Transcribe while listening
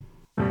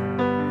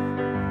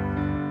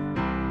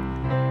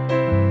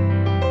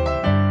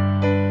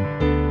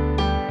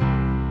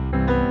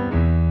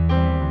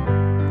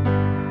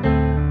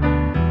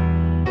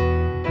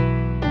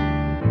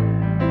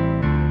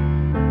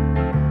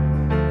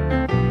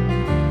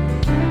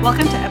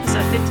Welcome to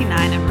episode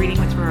 59 of Reading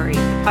with Rory, the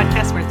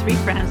podcast where three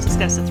friends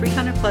discuss the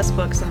 300 plus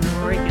books on the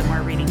Rory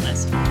Gilmore reading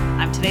list.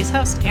 I'm today's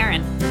host,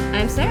 Erin.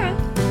 I'm Sarah.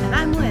 And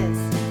I'm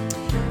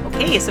Liz.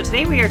 Okay, so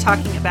today we are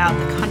talking about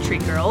The Country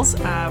Girls,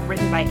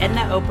 written by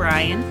Edna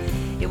O'Brien.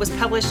 It was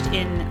published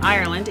in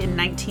Ireland in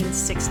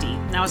 1960.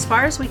 Now, as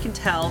far as we can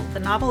tell, the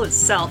novel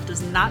itself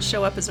does not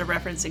show up as a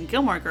reference in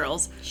Gilmore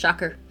Girls.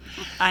 Shocker.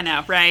 I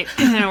know, right?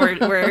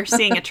 we're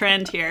seeing a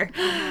trend here.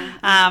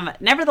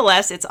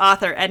 Nevertheless, its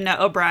author, Edna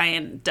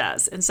O'Brien,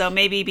 does. And so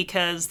maybe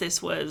because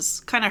this was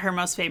kind of her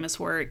most famous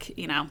work,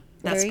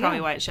 that's probably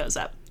why it shows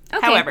up.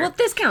 Okay, However, well,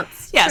 this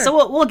counts. Yeah, sure.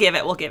 so we'll give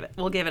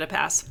it a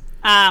pass.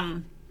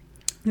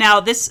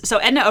 So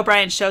Edna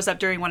O'Brien shows up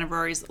during one of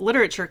Rory's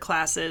literature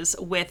classes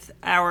with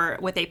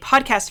a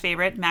podcast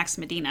favorite, Max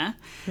Medina.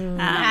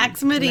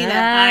 Max Medina.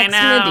 I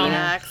know.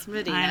 Max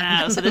Medina.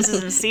 I know. So this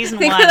is in season I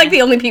think 1. we're like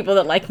the only people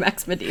that like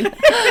Max Medina.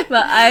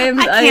 But I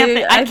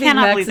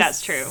cannot Max believe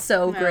that's true.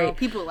 So No, great.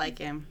 people like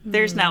him.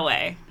 There's no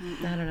way.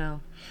 I don't know.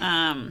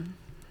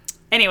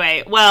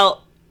 Anyway,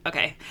 well,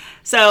 okay.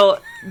 So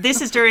this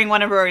is during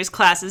one of Rory's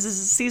classes. This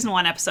is season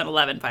 1, episode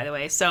 11, by the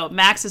way. So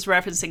Max is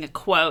referencing a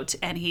quote,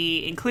 and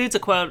he includes a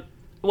quote.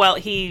 Well,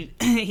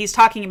 he's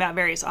talking about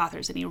various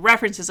authors, and he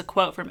references a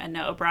quote from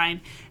Edna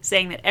O'Brien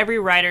saying that every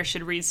writer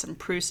should read some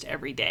Proust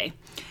every day.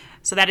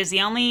 So that is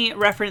the only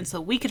reference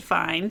that we could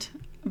find.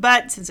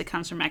 But since it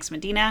comes from Max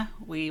Medina,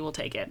 we will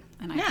take it.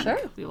 And I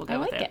think we will go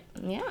with it.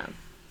 Yeah.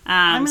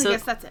 I'm going to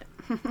guess that's it.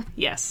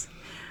 Yes.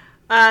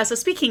 So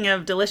speaking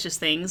of delicious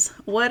things,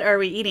 what are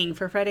we eating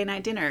for Friday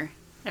night dinner,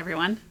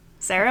 everyone?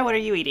 Sarah, what are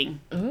you eating?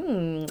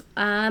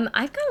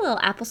 I've got a little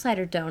apple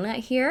cider donut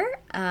here.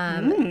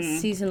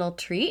 Seasonal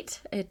treat.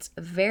 It's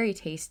very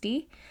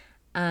tasty.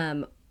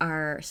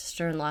 Our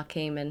sister-in-law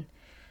came and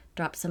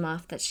dropped some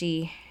off that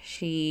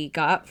she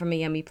got from a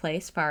yummy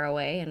place far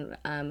away,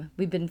 and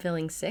we've been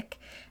feeling sick,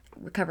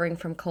 recovering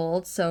from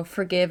cold. So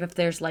forgive if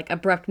there's like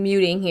abrupt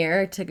muting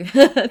here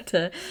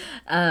to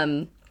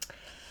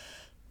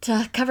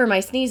cover my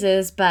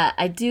sneezes, but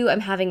I'm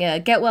having a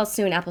get well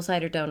soon apple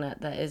cider donut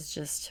that is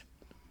just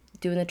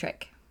doing the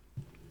trick.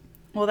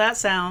 Well, that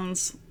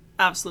sounds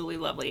absolutely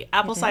lovely.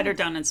 Apple cider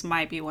donuts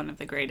might be one of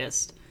the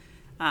greatest,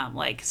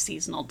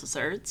 seasonal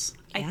desserts,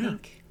 I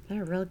think.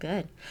 They're real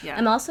good. Yeah.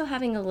 I'm also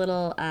having a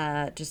little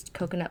just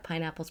coconut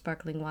pineapple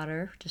sparkling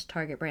water, just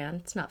Target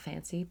brand. It's not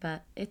fancy,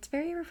 but it's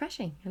very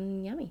refreshing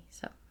and yummy.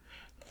 So,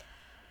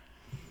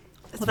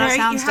 That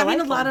sounds You're having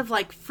delightful. a lot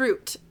of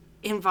fruit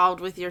involved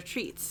with your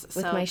treats.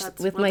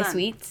 with my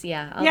sweets,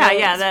 yeah. Although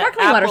Yeah, that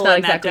sparkling water's apple not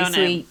in that exactly donut.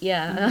 sweet.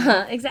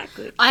 Yeah,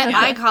 exactly.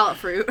 I call it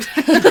fruit.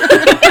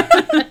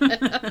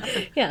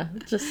 Yeah,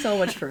 just so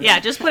much fruit. Yeah,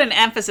 just put an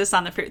emphasis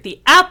on the fruit. The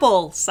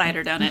apple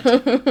cider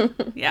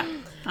donut. Yeah.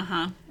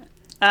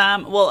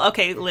 Well,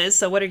 okay, Liz,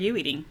 so what are you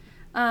eating?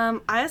 I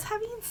was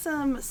having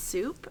some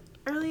soup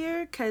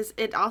earlier because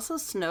it also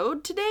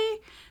snowed today.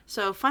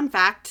 So fun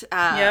fact,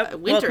 winter's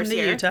Welcome to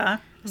here. Utah.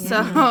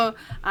 So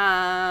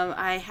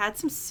I had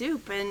some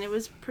soup and it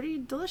was pretty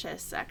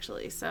delicious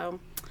actually. So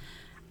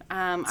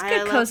It's a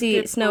good,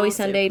 cozy, snowy bowl soup.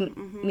 Sunday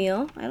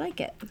meal. I like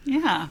it.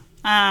 Yeah.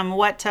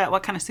 What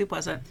kind of soup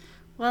was it?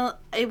 Well,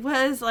 it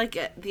was like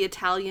the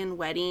Italian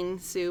wedding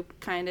soup,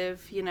 kind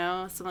of,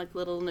 some like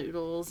little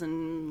noodles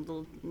and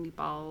little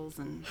meatballs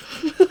and.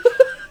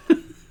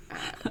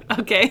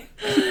 Okay.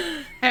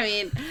 I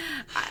mean,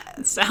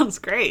 Sounds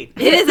great.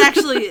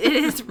 it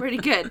is pretty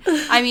good.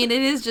 I mean,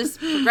 it is just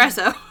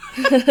Progresso.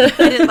 I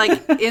didn't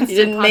instant. You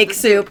didn't make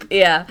pasta soup,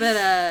 yeah.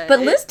 but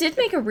Liz did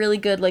make a really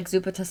good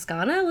zuppa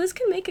Toscana. Liz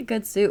can make a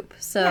good soup,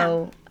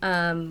 so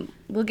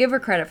we'll give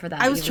her credit for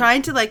that. I was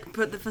trying to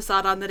put the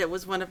facade on that it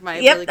was one of my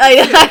Yep, really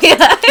good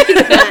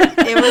soups,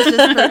 but it was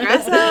just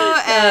Progresso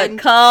and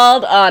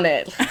called on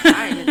it.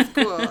 fine. It's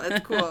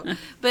cool.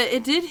 But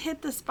it did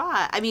hit the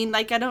spot. I mean,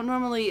 I don't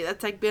normally.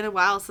 It's been a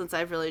while since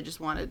I've really just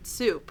wanted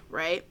soup,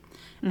 right?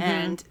 Mm-hmm.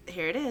 And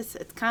here it is.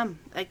 It's come.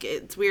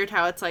 It's weird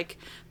how it's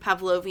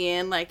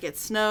Pavlovian. It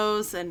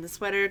snows and the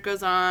sweater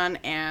goes on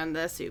and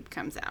the soup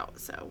comes out.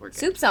 So we're good.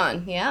 Soup's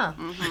on, yeah.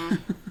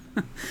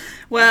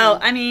 Well,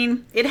 I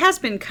mean, it has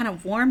been kind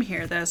of warm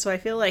here, though, so I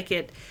feel like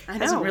it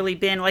hasn't really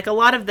been a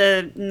lot of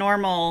the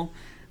normal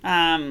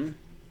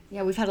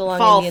Yeah, we've had a long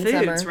fall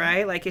Indian foods, summer.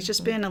 right? It's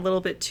just been a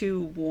little bit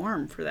too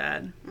warm for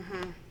that.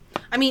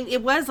 I mean,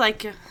 it was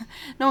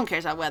no one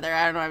cares about weather.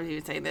 I don't know why I'm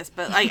even saying this,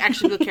 but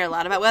actually people care a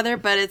lot about weather,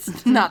 but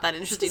it's not that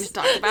interesting to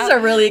talk about. This is a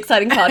really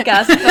exciting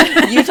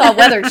podcast, Utah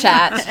weather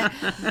chat.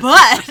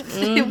 But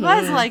it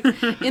was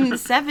in the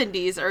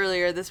 70s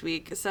earlier this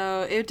week,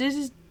 so it did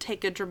just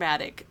take a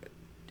dramatic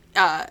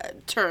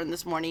turn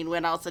this morning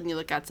when all of a sudden you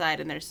look outside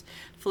and there's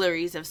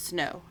flurries of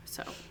snow.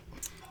 So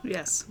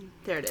Yes.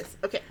 there it is.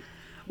 Okay.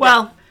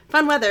 Well,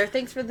 Fun weather.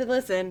 Thanks for the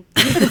listen.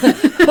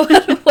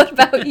 What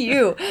about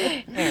you,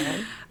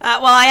 Erin?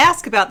 Well, I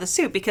ask about the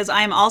soup because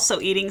I'm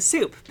also eating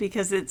soup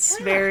because it's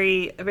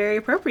very, very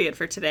appropriate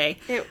for today.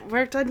 It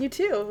worked on you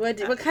too. What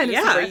kind of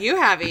soup are you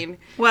having?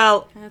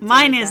 Well,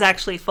 mine is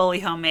actually fully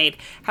homemade.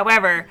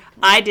 However,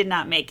 I did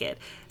not make it.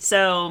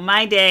 So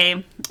my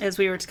day, as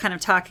we were kind of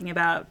talking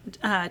about,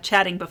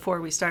 chatting before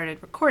we started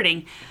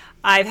recording,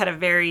 I've had a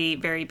very,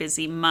 very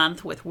busy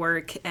month with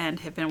work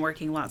and have been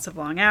working lots of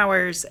long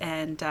hours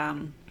and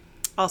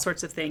all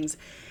sorts of things.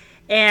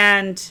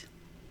 And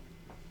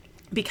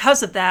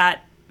because of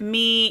that,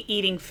 me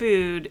eating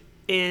food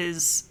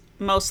is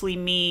mostly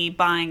me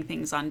buying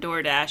things on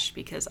DoorDash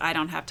because I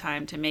don't have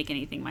time to make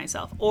anything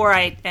myself. Or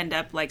I end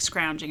up like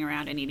scrounging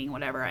around and eating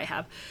whatever I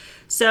have.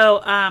 So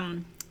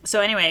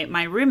anyway,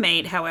 my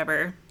roommate,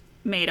 however,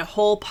 made a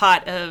whole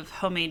pot of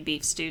homemade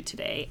beef stew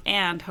today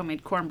and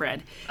homemade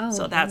cornbread. Oh,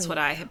 so that's what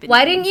I have been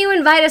Why eating. didn't you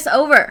invite us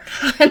over?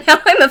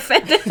 Now I'm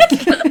offended.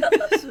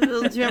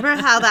 Do you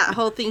remember how that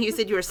whole thing you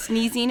said you were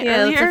sneezing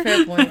earlier?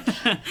 That's a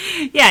fair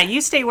point. Yeah,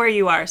 you stay where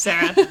you are,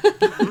 Sarah.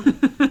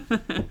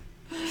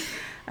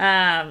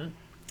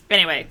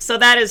 Anyway, so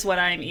that is what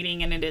I'm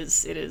eating, and it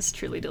is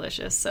truly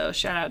delicious. So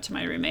shout out to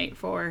my roommate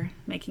for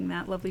making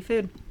that lovely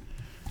food.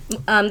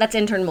 That's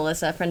intern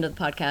Melissa, friend of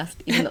the podcast,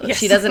 even though Yes.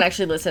 she doesn't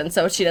actually listen,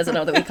 so she doesn't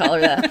know that we call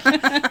her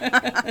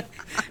that.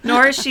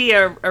 Nor is she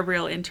a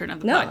real intern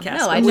of the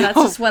podcast. That's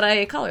just what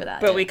I call her that.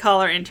 But we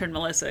call her intern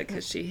Melissa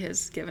because she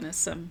has given us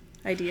some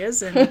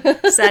ideas and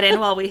sat in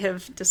while we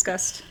have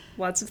discussed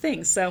lots of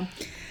things. So,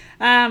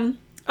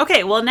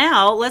 okay, well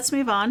now let's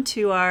move on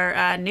to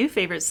our new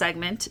favorite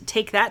segment,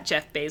 Take That,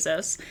 Jeff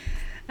Bezos.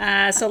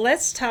 So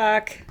let's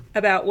talk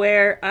about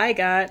where I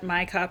got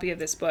my copy of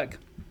this book.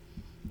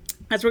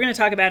 As we're going to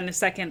talk about in a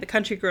second, The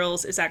Country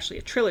Girls is actually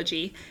a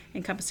trilogy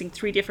encompassing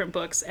 3 different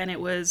books, and it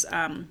was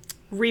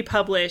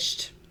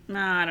republished,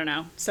 I don't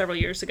know, several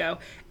years ago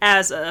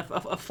as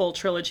a full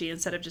trilogy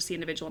instead of just the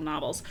individual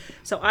novels.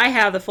 So I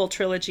have the full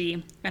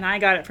trilogy, and I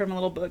got it from a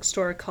little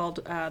bookstore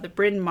called the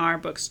Bryn Mawr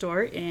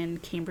Bookstore in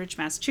Cambridge,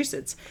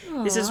 Massachusetts.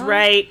 Aww. This is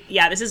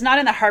this is not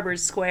in the Harvard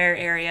Square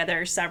area.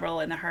 There are several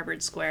in the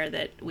Harvard Square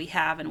that we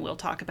have and we'll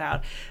talk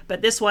about.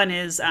 But this one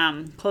is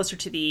closer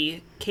to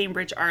the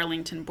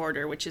Cambridge-Arlington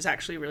border, which is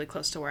actually really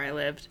close to where I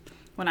lived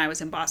when I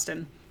was in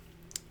Boston.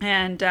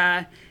 And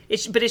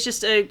it's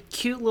just a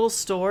cute little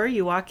store.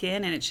 You walk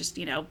in and it's just,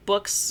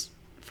 books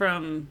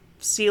from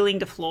ceiling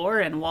to floor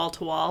and wall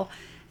to wall.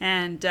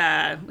 And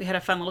we had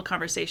a fun little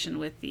conversation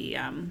with the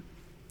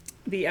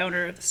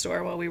owner of the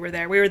store while we were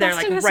there. We were there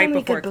Boston like right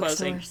before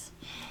closing.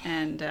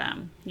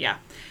 And yeah.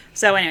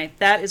 So anyway,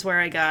 that is where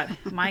I got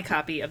my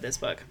copy of this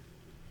book.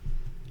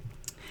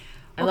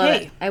 I love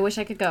it. I wish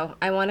I could go.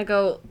 I want to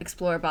go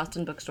explore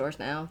Boston bookstores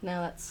now.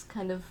 Now that's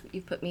kind of,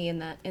 you've put me in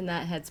that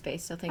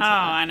headspace. So thanks. Oh,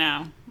 I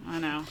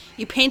know.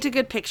 You paint a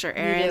good picture,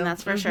 Erin.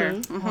 That's for sure.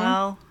 Mm-hmm.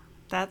 Well,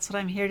 that's what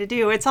I'm here to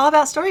do. It's all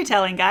about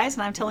storytelling, guys,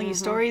 and I'm telling you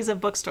stories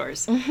of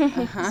bookstores. So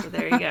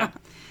there you go.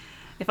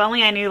 If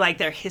only I knew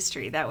their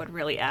history, that would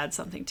really add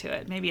something to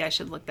it. Maybe I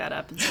should look that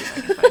up and see if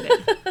I can find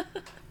it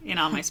in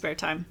all my spare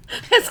time.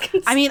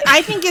 I mean,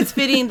 I think it's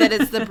fitting that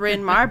it's the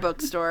Bryn Mawr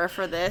Bookstore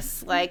for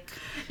this.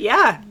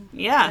 Yeah,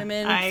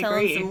 women I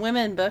selling agree. some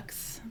women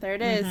books. There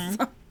it is.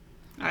 Mm-hmm.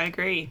 I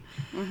agree.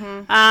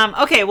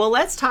 Mm-hmm. Okay, well,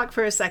 let's talk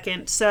for a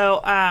second.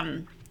 So,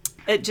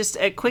 just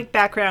a quick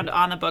background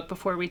on the book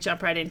before we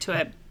jump right into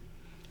it.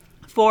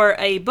 For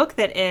a book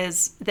that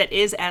is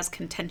as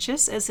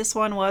contentious as this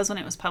one was when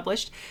it was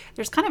published,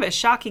 there's kind of a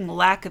shocking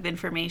lack of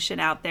information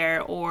out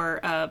there or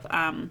of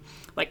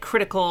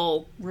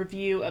critical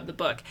review of the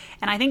book.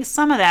 And I think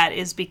some of that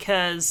is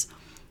because,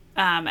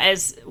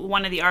 as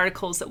one of the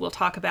articles that we'll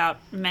talk about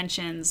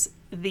mentions,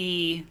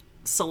 the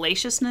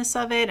salaciousness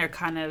of it, or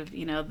kind of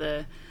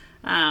the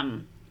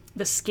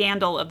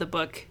scandal of the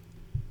book.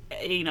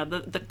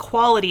 The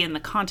quality and the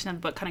content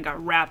of the book kind of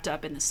got wrapped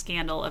up in the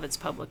scandal of its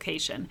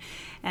publication.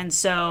 And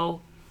so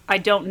I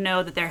don't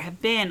know that there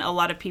have been a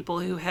lot of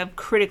people who have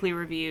critically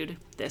reviewed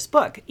this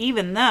book,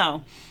 even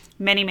though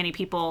many, many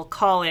people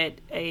call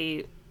it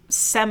a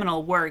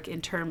seminal work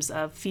in terms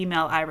of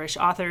female Irish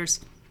authors,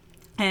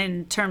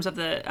 in terms of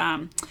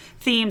the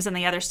themes and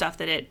the other stuff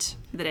that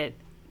it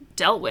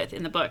dealt with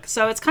in the book.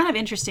 So it's kind of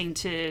interesting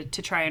to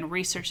try and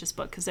research this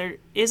book because there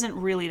isn't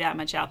really that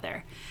much out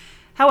there.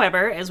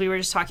 However, as we were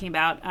just talking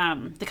about,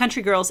 The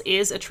Country Girls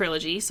is a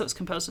trilogy, so it's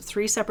composed of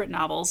 3 separate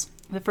novels.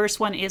 The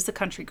first one is The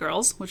Country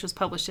Girls, which was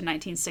published in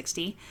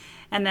 1960,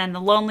 and then The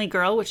Lonely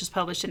Girl, which was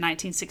published in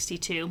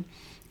 1962,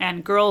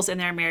 and Girls in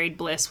Their Married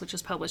Bliss, which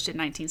was published in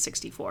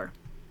 1964.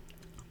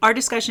 Our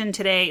discussion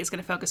today is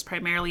going to focus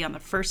primarily on the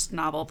first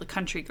novel, The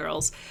Country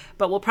Girls,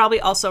 but we'll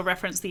probably also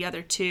reference the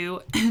other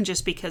 2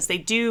 just because they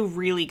do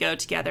really go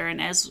together.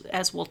 And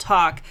as we'll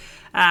talk,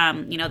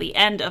 the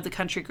end of The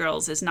Country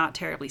Girls is not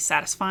terribly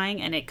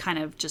satisfying, and it kind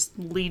of just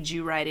leads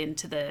you right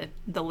into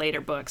the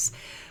later books.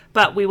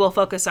 But we will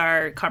focus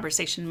our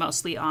conversation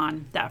mostly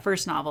on that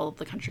first novel,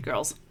 The Country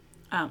Girls.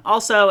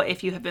 Also,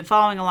 if you have been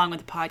following along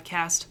with the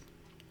podcast,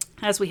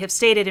 as we have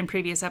stated in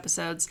previous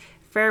episodes,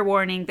 fair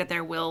warning that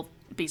there will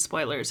be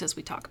spoilers as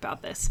we talk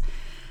about this.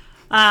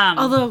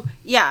 Although,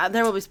 yeah,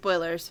 there will be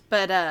spoilers,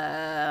 but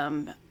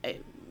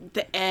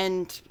the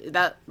end,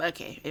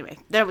 anyway,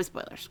 there will be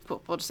spoilers.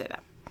 Cool, we'll just say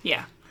that.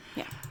 Yeah.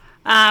 Yeah.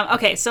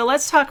 Okay, so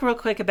let's talk real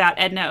quick about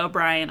Edna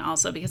O'Brien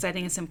also, because I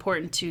think it's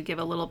important to give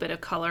a little bit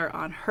of color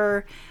on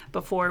her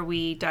before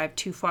we dive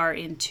too far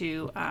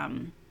into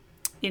kind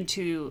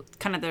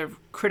of the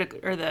critical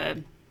or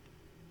the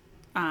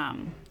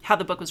how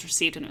the book was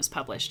received when it was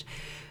published.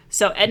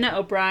 So Edna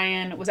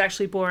O'Brien was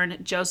actually born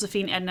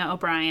Josephine Edna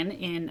O'Brien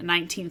in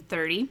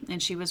 1930,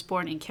 and she was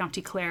born in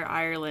County Clare,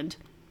 Ireland.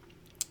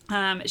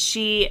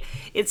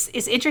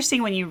 It's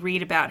interesting when you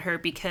read about her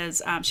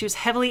because she was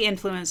heavily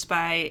influenced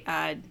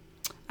by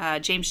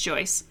James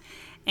Joyce,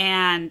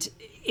 and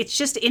it's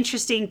just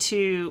interesting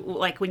to,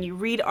 like, when you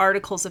read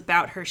articles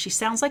about her, she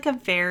sounds like a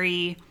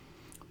very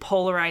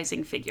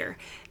polarizing figure.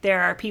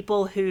 There are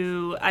people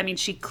who, I mean,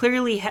 she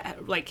clearly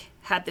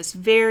had this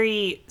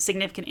very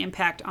significant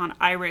impact on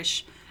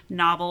Irish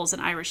novels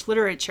and Irish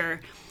literature,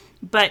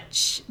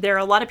 but there are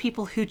a lot of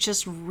people who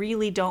just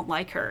really don't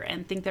like her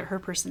and think that her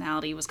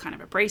personality was kind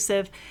of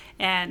abrasive.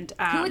 And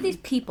who are these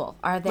people?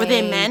 Were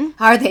they men?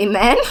 Are they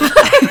men?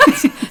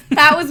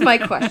 That was my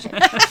question.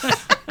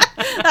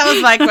 That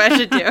was my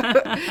question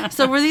too.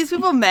 So were these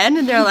people men?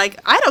 And they're like,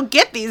 I don't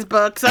get these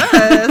books.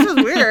 This is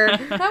weird.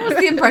 That was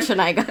the impression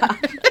I got.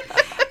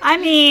 I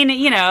mean,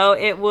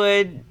 it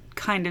would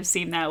kind of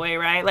seem that way,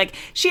 right? Like,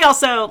 she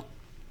also,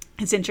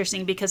 it's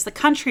interesting because the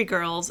Country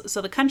Girls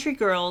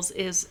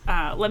is,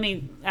 let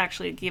me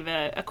actually give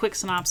a quick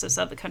synopsis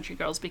of the Country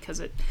Girls because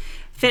it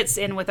fits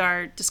in with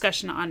our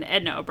discussion on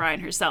Edna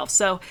O'Brien herself.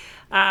 So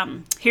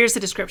here's the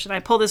description. I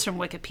pulled this from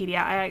Wikipedia.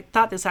 I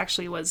thought this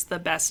actually was the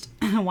best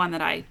one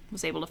that I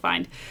was able to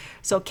find.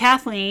 So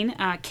Kathleen,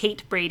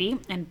 Kate Brady,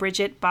 and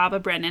Bridget Baba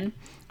Brennan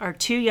are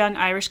two young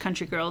Irish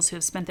country girls who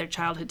have spent their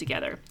childhood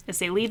together. As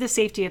they leave the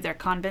safety of their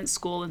convent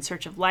school in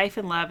search of life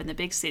and love in the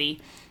big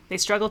city, they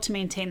struggle to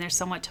maintain their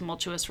somewhat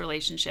tumultuous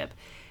relationship.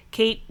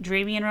 Kate,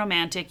 dreamy and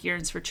romantic,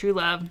 yearns for true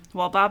love,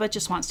 while Baba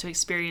just wants to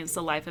experience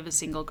the life of a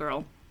single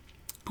girl.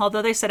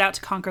 Although they set out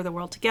to conquer the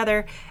world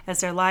together,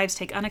 as their lives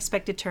take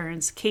unexpected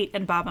turns, Kate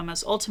and Baba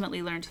must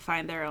ultimately learn to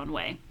find their own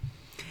way.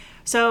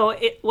 So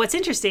what's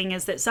interesting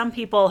is that some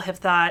people have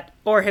thought,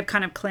 or have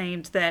kind of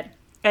claimed, that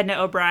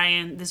Edna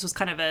O'Brien, this was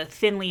kind of a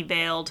thinly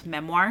veiled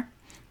memoir,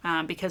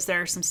 because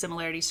there are some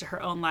similarities to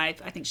her own life.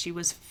 I think she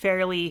was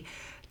fairly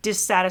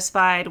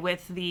dissatisfied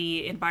with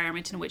the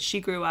environment in which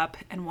she grew up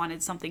and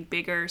wanted something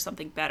bigger,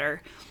 something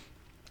better.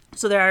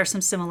 So there are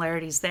some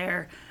similarities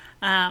there.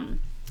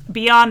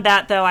 Beyond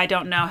that, though, I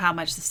don't know how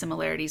much the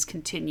similarities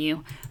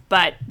continue,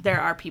 but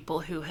there are people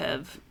who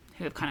have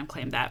kind of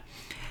claimed that.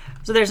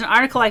 So there's an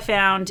article I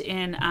found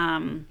in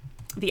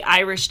the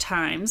Irish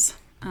Times,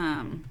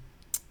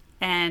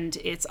 and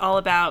it's all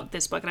about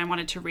this book, and I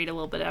wanted to read a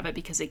little bit of it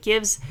because it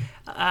gives,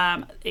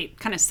 it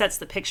kind of sets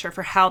the picture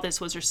for how this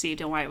was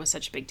received and why it was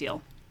such a big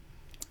deal.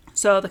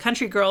 So The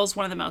Country Girls,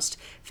 one of the most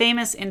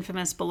famous,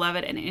 infamous,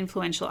 beloved, and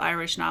influential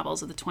Irish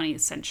novels of the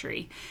 20th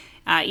century.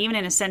 Even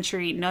in a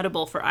century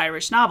notable for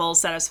Irish novels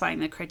satisfying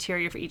the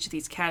criteria for each of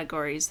these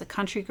categories, The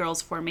Country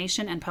Girls'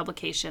 formation and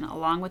publication,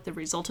 along with the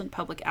resultant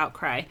public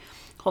outcry,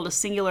 hold a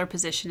singular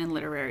position in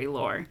literary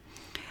lore.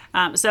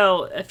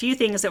 So a few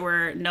things that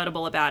were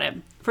notable about it.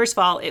 First of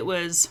all, it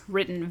was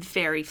written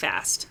very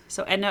fast.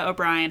 So Edna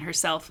O'Brien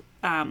herself,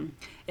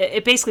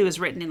 it basically was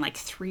written in like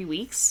 3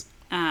 weeks.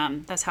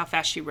 That's how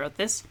fast she wrote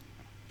this.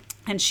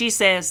 And she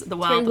says, the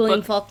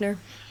book, Faulkner.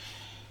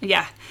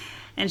 Yeah.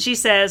 And she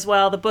says,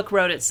 well, the book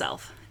wrote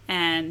itself.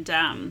 And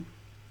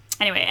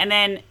anyway, and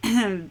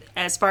then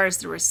as far as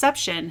the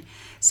reception,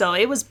 so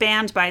it was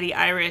banned by the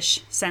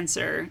Irish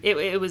censor.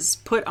 It was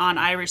put on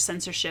Irish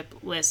censorship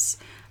lists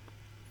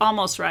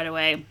almost right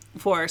away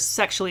for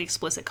sexually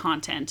explicit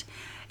content.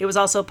 It was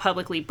also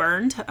publicly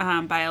burned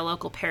by a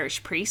local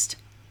parish priest.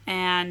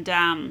 And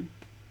then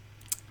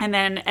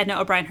Edna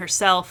O'Brien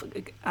herself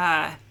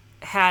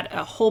had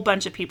a whole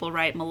bunch of people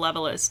write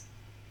malevolent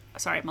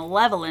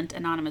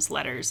anonymous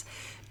letters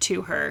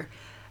to her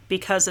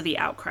because of the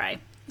outcry.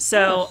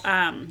 So,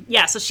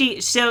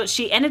 so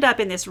she ended up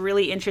in this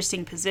really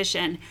interesting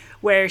position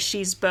where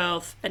she's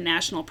both a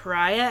national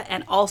pariah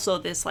and also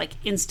this like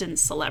instant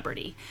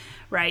celebrity,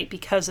 right?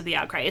 Because of the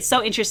outcry. It's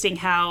so interesting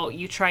how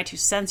you try to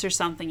censor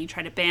something, you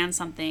try to ban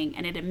something,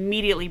 and it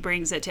immediately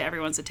brings it to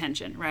everyone's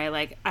attention, right?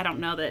 Like, I don't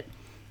know that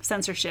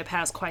censorship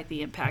has quite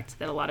the impact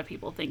that a lot of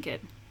people think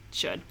it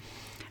should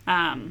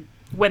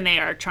when they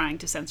are trying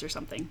to censor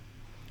something.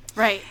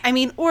 Right. I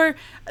mean, or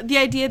the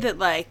idea that,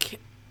 like,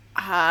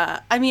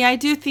 I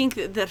do think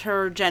that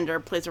her gender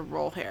plays a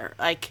role here.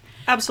 Like,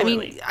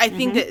 absolutely. I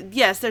think that,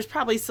 yes, there's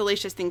probably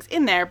salacious things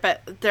in there,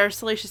 but there are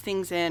salacious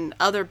things in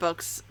other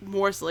books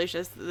more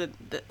salacious than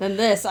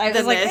this. I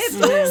was like,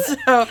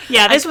 So,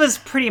 yeah, this was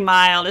pretty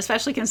mild,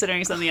 especially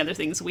considering some of the other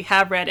things we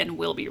have read and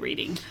will be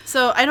reading.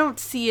 So I don't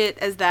see it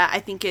as that. I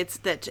think it's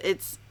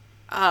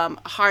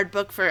a hard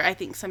book for, I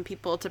think, some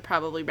people to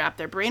probably wrap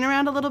their brain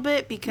around a little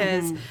bit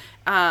because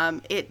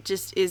it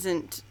just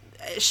isn't,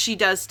 she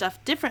does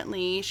stuff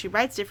differently. She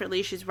writes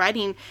differently. She's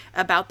writing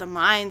about the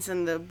minds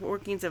and the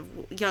workings of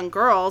young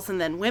girls and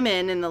then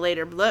women in the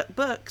later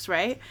books,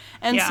 right?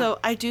 And so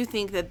I do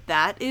think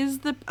that is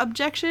the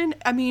objection.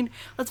 I mean,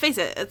 let's face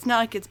it, it's not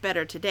like it's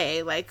better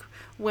today. Like,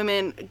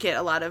 women get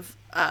a lot of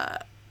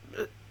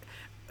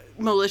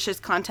malicious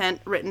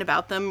content written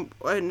about them,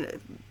 and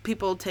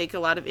people take a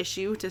lot of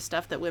issue to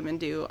stuff that women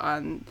do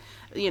on,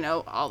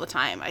 all the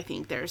time. I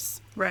think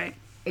there's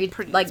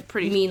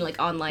pretty you mean like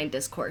online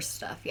discourse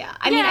stuff? Yeah.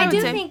 I mean, I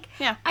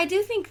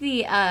do think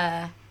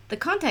the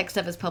context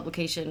of his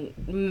publication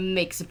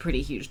makes a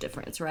pretty huge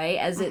difference, right?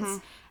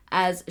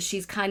 As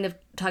she's kind of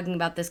talking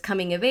about this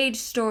coming of age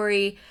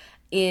story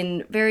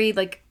in very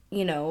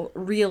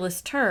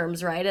realist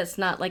terms, right? It's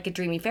not like a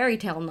dreamy fairy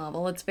tale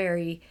novel. It's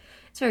very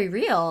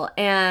real,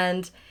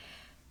 and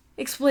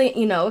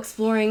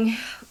exploring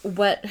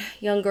what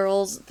young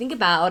girls think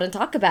about and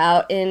talk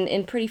about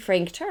in pretty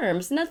frank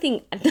terms.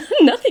 Nothing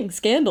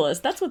scandalous.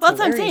 That's what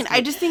I'm saying.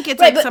 I just think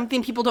it's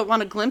something people don't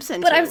want to glimpse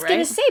into. But I was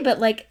gonna say, but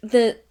like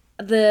the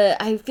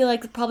I feel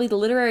like probably the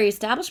literary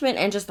establishment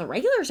and just the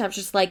regular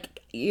establishment, just like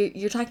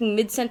you're talking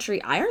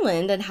mid-century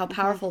Ireland and how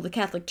powerful the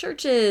Catholic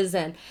Church is,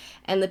 and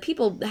the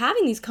people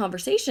having these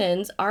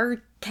conversations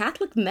are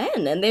Catholic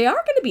men, and they are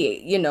going to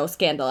be,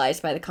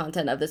 scandalized by the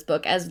content of this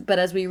book. But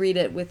as we read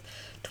it with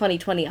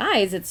 2020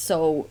 eyes, it's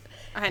so...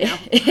 I know.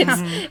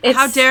 It's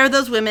how dare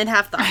those women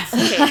have thoughts?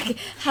 Okay.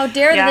 How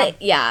dare they?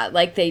 Yeah,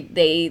 like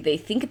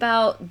they think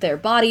about their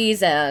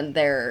bodies and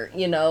their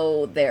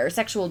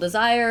sexual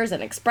desires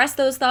and express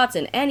those thoughts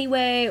in any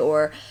way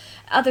or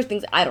other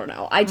things. I don't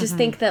know. I just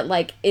think that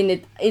like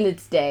in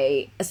its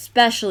day,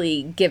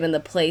 especially given the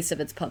place of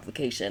its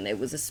publication, it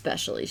was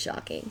especially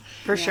shocking.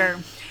 For sure.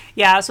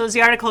 Yeah. So as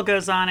the article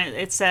goes on,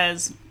 it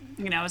says,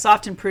 as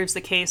often proves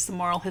the case, the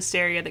moral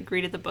hysteria that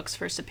greeted the book's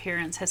first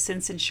appearance has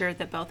since ensured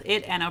that both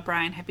it and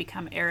O'Brien have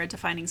become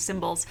era-defining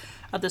symbols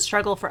of the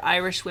struggle for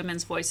Irish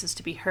women's voices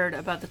to be heard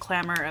above the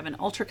clamor of an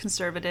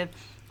ultra-conservative,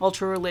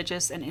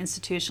 ultra-religious, and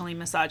institutionally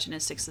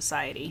misogynistic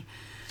society.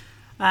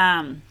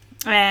 And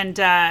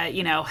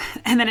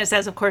then it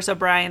says, of course,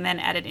 O'Brien then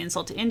added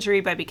insult to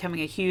injury by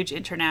becoming a huge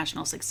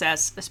international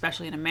success,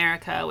 especially in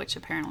America, which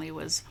apparently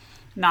was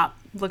not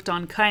looked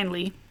on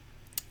kindly.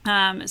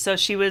 So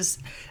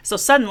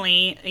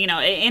suddenly,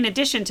 in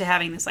addition to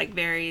having this like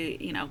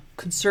very,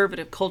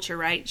 conservative culture,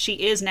 right, she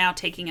is now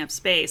taking up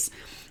space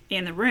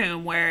in the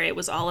room where it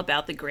was all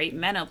about the great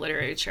men of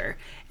literature,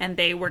 and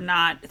they were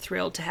not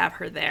thrilled to have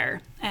her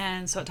there.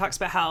 And so it talks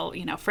about how,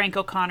 Frank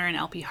O'Connor and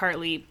L.P.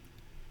 Hartley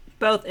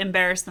both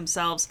embarrassed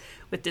themselves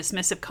with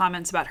dismissive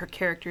comments about her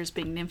characters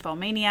being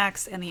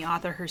nymphomaniacs, and the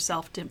author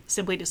herself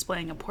simply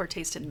displaying a poor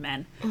taste in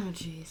men. Oh,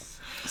 jeez.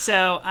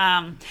 So,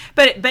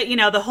 but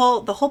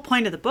the whole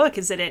point of the book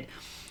is that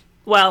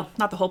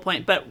not the whole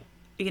point, but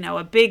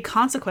a big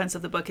consequence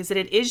of the book is that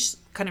it is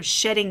kind of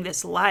shedding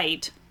this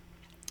light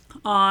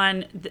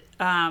on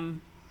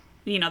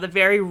the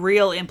very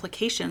real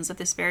implications of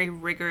this very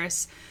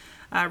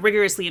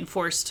rigorously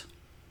enforced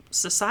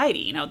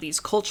society. These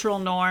cultural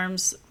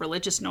norms,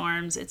 religious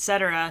norms,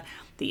 etc.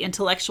 The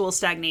intellectual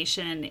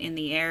stagnation in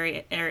the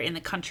area or in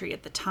the country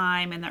at the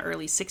time in the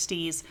early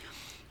 60s.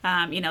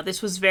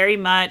 This was very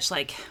much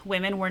like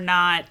women were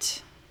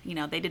not,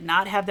 they did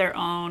not have their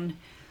own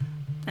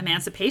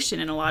emancipation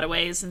in a lot of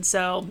ways. And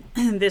so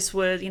this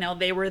was,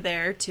 they were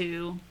there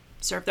to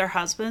serve their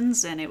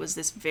husbands, and it was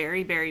this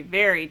very, very,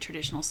 very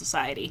traditional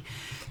society.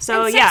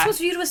 So, and sex was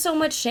viewed with so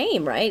much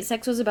shame, right?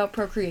 Sex was about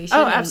procreation.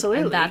 Oh,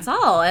 absolutely. And that's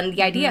all. And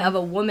the idea of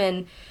a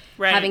woman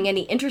having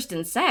any interest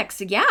in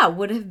sex,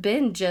 would have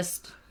been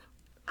just...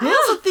 I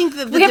also think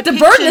that we have to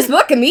burn this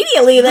book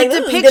immediately. Like,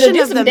 the depiction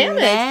of the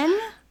men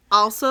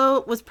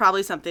also was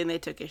probably something they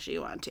took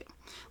issue on too.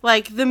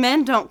 Like, the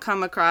men don't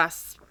come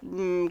across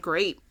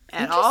great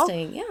at all.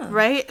 Interesting, yeah.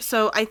 Right?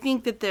 So I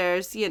think that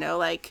there's,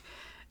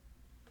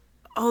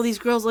 these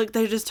girls, like,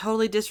 they're just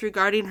totally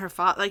disregarding her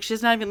father. Like,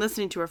 she's not even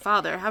listening to her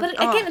father. But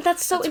again,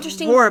 that's so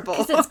interesting. Horrible.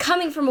 Because it's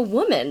coming from a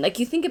woman. Like,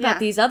 you think about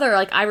these other,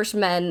 like, Irish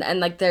men and,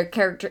 like, the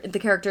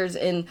characters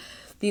in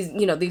these,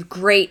 these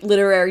great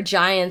literary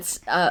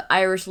giants,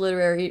 Irish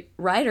literary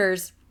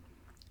writers.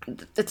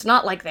 It's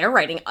not like they're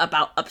writing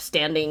about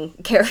upstanding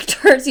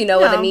characters,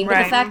 what I mean? Right.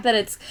 But the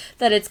fact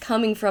that it's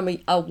coming from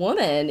a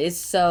woman is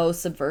so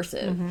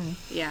subversive. Mm-hmm.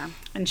 Yeah.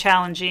 And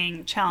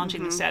challenging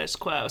the status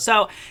quo.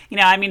 So,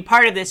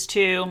 part of this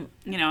too,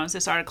 as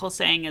this article is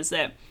saying, is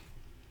that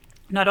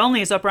not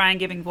only is O'Brien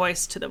giving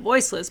voice to the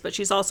voiceless, but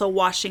she's also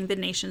washing the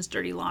nation's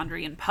dirty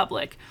laundry in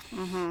public.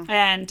 Mm-hmm.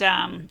 And,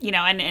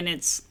 and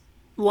it's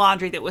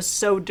laundry that was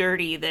so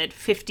dirty that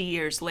 50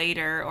 years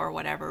later or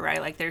whatever, right?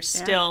 Like, there's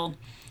still...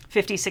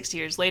 50, 60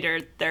 years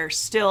later, there's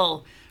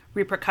still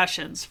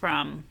repercussions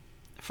from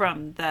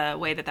the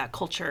way that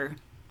culture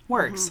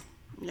works.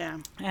 Mm-hmm. Yeah.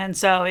 And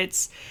so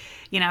it's,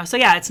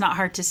 it's not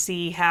hard to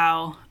see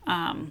how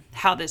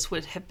this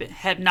would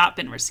have not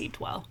been received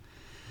well.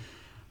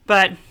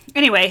 But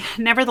anyway,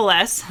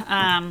 nevertheless,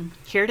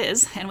 here it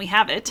is, and we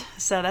have it.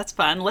 So that's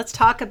fun. Let's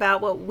talk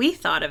about what we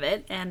thought of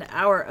it and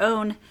our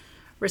own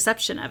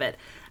reception of it.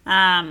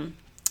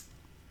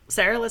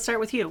 Sarah, let's start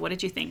with you. What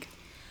did you think?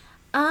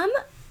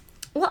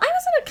 Well, I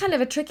was in a kind of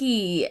a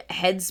tricky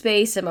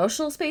headspace,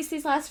 emotional space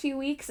these last few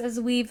weeks as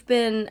we've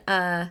been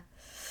trying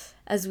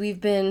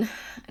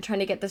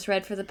to get this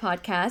read for the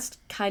podcast,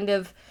 kind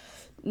of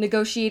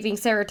negotiating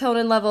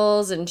serotonin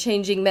levels and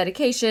changing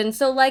medication.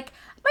 So, like,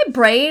 my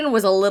brain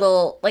was a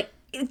little, like,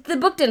 the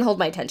book didn't hold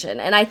my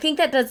attention. And I think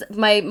that does,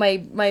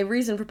 my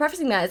reason for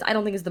prefacing that is I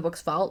don't think it's the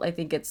book's fault. I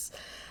think it's,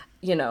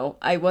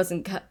 I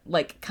wasn't,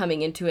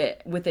 coming into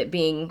it with it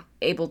being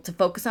able to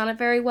focus on it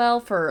very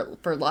well for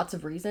lots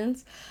of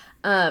reasons.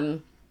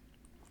 And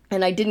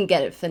I didn't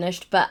get it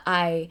finished, but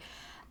I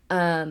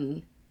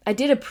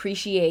did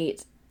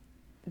appreciate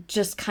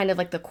just kind of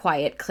like the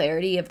quiet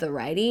clarity of the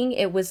writing.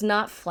 It was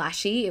not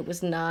flashy. It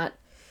was not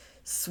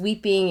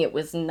sweeping. It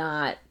was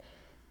not,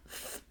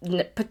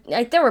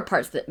 there were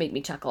parts that made me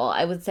chuckle.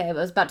 I was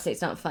about to say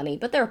it's not funny,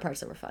 but there were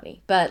parts that were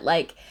funny. But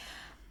like,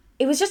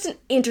 it was just an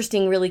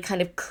interesting, really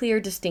kind of clear,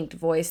 distinct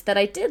voice that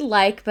I did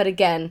like. But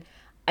again,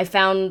 I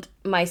found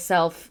my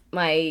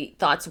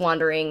thoughts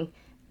wandering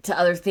to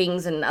other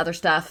things and other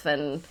stuff,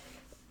 and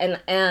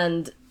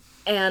again,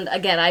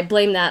 I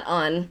blame that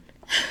on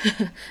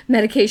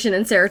medication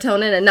and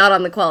serotonin and not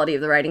on the quality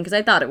of the writing, because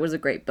I thought it was a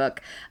great book.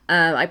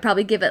 I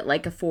probably give it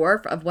like a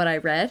 4 of what I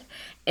read,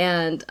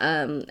 and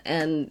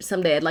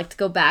someday I'd like to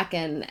go back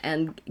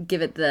and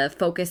give it the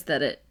focus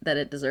that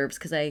it deserves,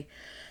 because I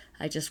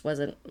just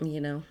wasn't,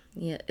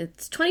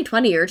 it's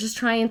 2020. You're just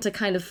trying to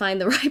kind of find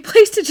the right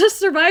place to just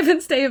survive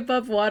and stay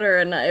above water,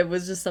 and it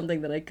was just something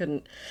that I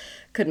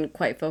couldn't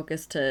quite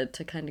focus to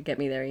kind of get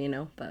me there,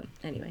 but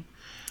anyway.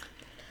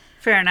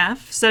 Fair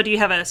enough. So do you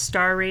have a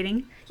star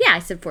rating? Yeah, I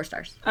said 4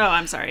 stars. Oh,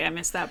 I'm sorry. I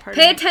missed that part.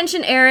 Pay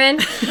attention, Erin.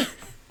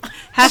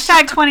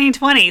 Hashtag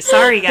 2020.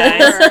 Sorry,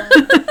 guys.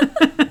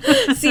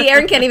 See,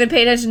 Erin can't even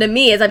pay attention to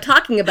me as I'm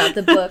talking about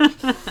the book.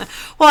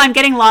 Well, I'm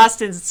getting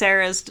lost in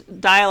Sarah's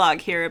dialogue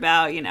here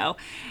about,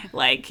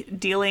 like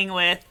dealing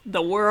with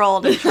the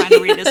world and trying to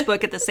read this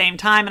book at the same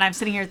time. And I'm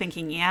sitting here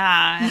thinking,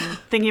 and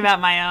thinking about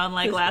my own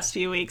last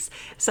few weeks.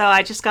 So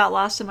I just got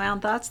lost in my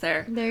own thoughts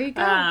there. There you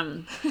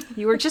go.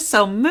 You were just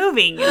so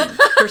moving and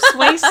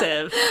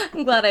persuasive.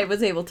 I'm glad I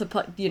was able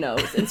to,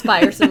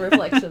 inspire some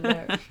reflection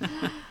there.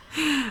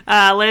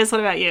 Liz,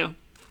 what about you?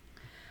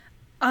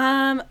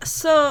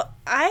 So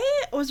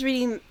I was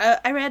reading,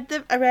 I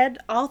read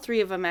all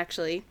 3 of them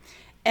actually,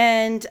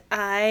 and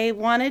I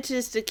wanted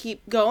just to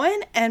keep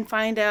going and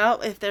find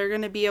out if they're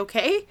going to be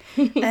okay.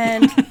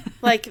 And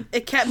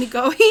it kept me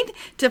going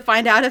to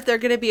find out if they're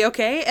going to be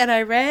okay. And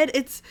I read,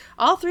 it's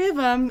all 3 of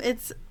them.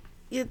 It's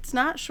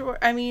not short.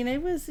 I mean,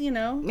 it was,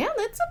 Yeah,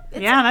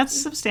 that's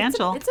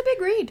substantial. It's a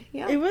big read.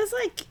 Yeah. It was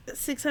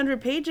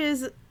 600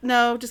 pages.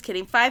 No, just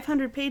kidding.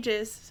 500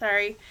 pages.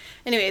 Sorry.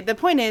 Anyway, the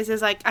point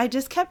is I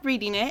just kept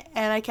reading it,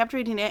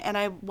 and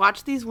I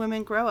watched these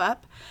women grow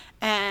up,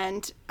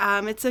 and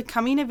it's a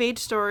coming of age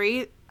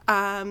story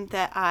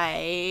that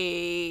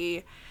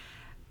I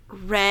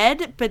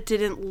read but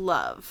didn't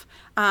love.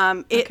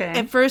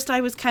 At first I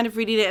was kind of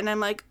reading it and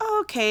I'm like, oh,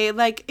 okay, it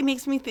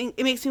makes me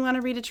want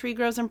to read A Tree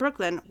Grows in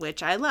Brooklyn,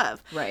 which I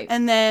love. Right.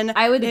 And then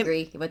I would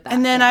agree with that.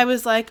 And then I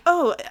was like,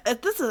 oh,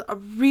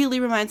 really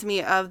reminds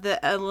me of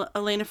the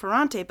Elena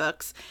Ferrante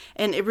books,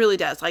 and it really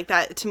does.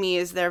 That to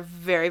me they're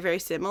very, very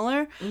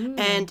similar.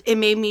 And it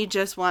made me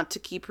just want to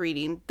keep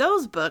reading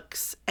those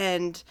books,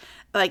 and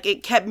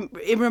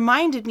it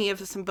reminded me of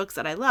some books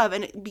that I love,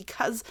 and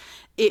because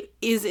it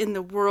is in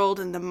the world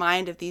and the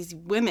mind of these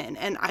women,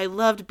 and I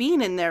loved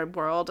being in their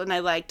world, and I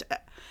liked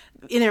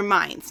in their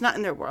minds, not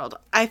in their world.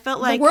 I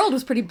felt like the world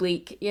was pretty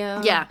bleak.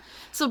 Yeah.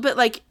 So,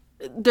 but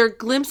their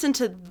glimpse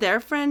into their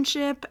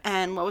friendship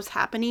and what was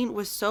happening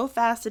was so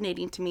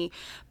fascinating to me,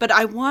 but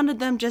I wanted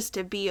them just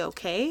to be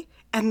okay,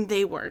 and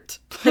they weren't.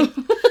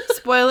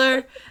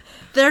 Spoiler,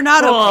 they're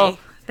not okay.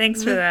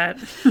 Thanks for that.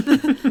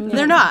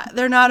 They're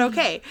not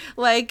okay.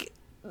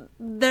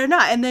 They're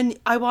not. And then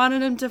I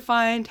wanted them to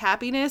find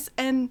happiness,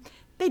 and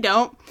they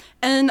don't.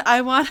 And I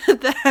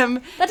wanted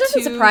them That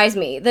doesn't surprise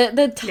me.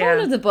 The tone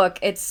of the book,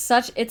 it's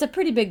a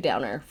pretty big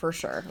downer for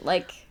sure.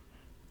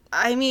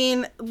 I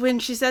mean, when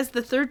she says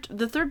the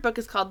third book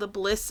is called The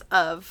Bliss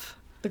of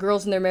The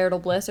Girls in Their Marital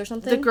Bliss or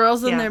something? The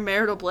Girls in Their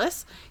Marital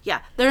Bliss.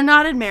 Yeah, they're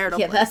not in marital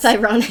bliss. Yeah, that's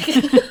ironic.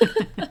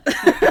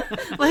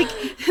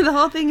 The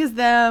whole thing is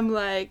them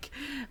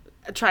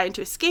trying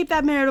to escape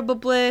that marital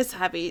bliss,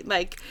 having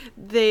I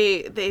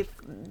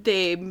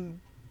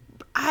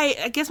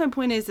guess my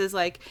point is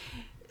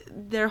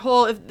their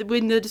whole,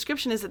 when the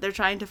description is that they're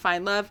trying to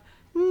find love,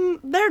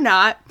 they're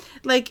not.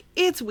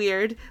 It's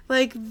weird.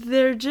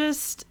 They're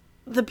just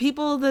the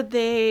people that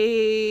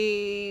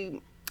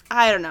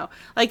I don't know.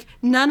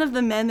 None of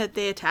the men that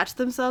they attached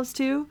themselves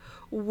to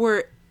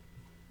were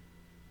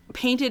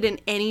painted in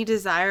any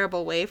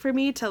desirable way for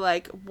me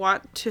to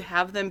want to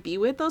have them be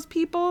with those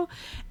people,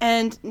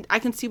 and I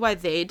can see why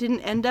they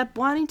didn't end up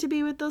wanting to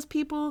be with those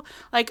people.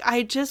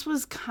 I just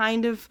was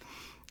kind of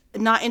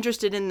not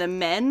interested in the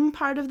men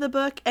part of the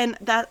book, and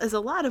that is a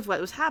lot of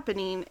what was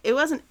happening. It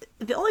wasn't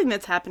the only thing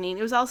that's happening,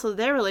 it was also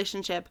their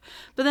relationship.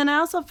 But then I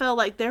also felt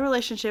like their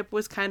relationship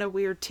was kind of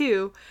weird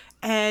too.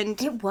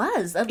 And it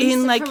was, at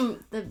least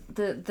from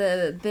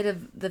the bit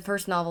of the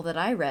first novel that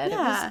I read.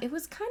 Yeah. It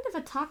was kind of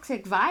a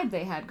toxic vibe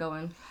they had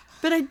going.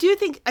 But I do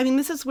think, I mean,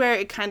 this is where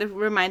it kind of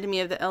reminded me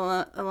of the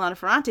Elena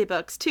Ferrante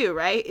books too,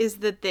 right? Is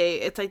that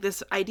it's like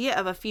this idea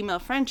of a female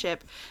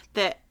friendship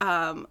that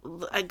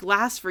like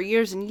lasts for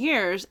years and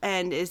years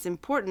and is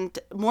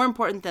more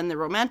important than the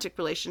romantic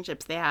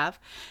relationships they have.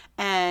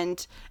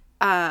 And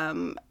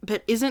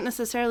but isn't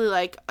necessarily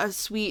like a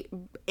sweet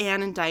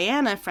Anne and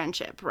Diana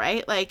friendship,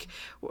 right? Like,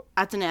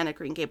 that's an Anna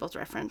Green Gables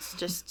reference,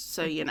 just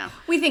so you know.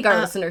 We think our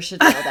listeners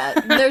should know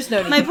that. There's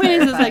no need my to point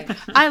is clarify. like,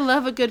 I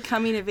love a good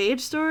coming of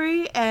age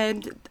story,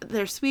 and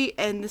they're sweet,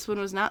 and this one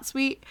was not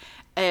sweet.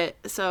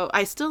 So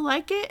I still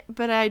like it,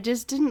 but I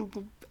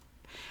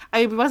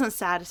wasn't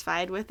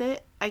satisfied with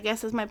it, I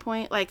guess is my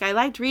point. Like, I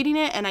liked reading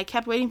it, and I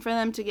kept waiting for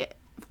them to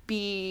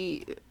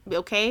be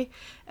okay,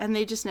 and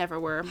they just never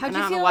were. How'd and you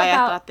I don't feel know why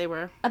about, I thought they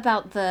were.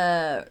 About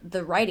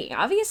the writing?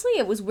 Obviously,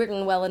 it was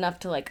written well enough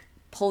to like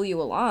pull you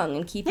along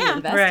and keep you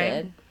invested.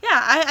 Right.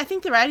 Yeah, I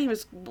think the writing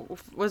was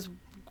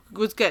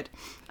good.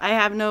 I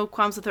have no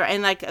qualms with her,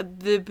 and like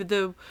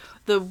the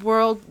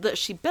world that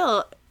she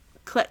built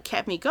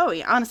kept me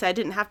going. Honestly, I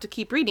didn't have to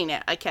keep reading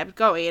it. I kept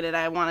going, and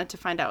I wanted to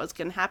find out what's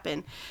going to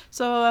happen.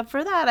 So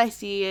for that, I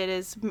see it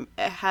as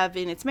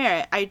having its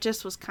merit. I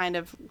just was kind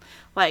of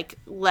like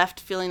left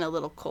feeling a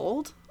little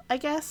cold, I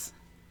guess,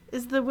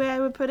 is the way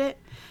I would put it.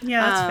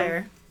 Yeah, that's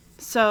fair.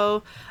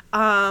 So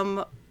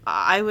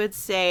I would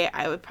say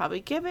I would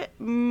probably give it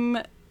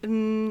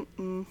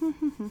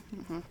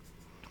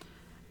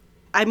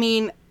I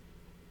mean,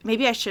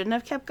 maybe I shouldn't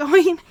have kept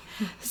going.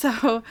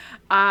 So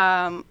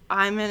I'm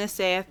going to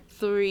say a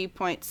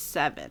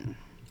 3.7.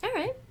 All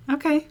right.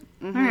 Okay.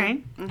 All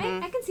right.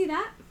 I can see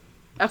that.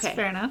 That's Okay.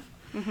 fair enough.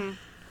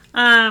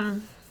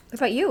 What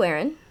about you,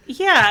 Erin?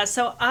 Yeah,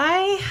 so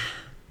I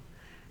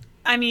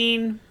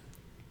mean,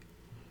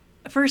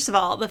 first of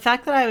all, the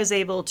fact that I was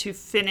able to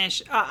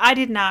finish, I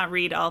did not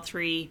read all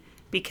three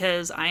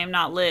because I am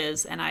not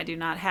Liz and I do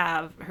not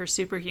have her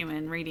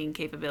superhuman reading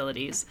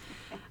capabilities.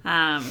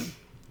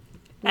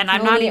 And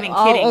I'm not even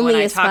kidding when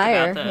I talk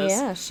about those.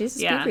 Yeah, she's a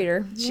speed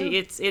reader.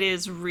 It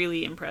is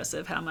really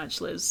impressive how much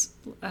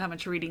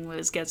reading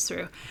Liz gets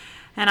through.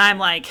 And I'm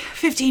like,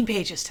 15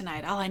 pages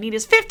tonight. All I need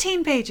is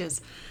 15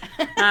 pages.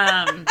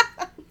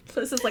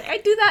 Liz is like, I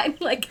do that in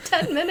like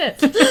 10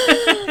 minutes.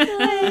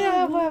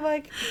 Yeah, well, I'm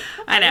like,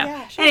 I know.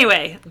 yeah, sure.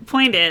 Anyway,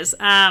 point is,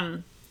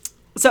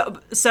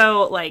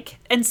 so like,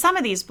 in some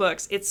of these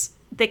books,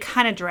 they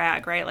kind of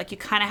drag, right? Like, you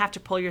kind of have to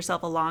pull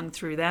yourself along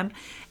through them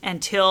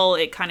until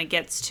it kind of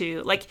gets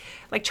to, like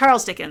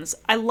Charles Dickens.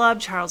 I love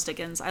Charles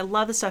Dickens. I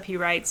love the stuff he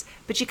writes,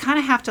 but you kind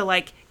of have to,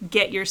 like,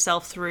 get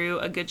yourself through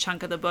a good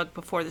chunk of the book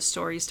before the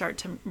stories start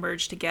to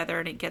merge together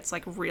and it gets,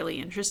 like, really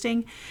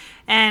interesting.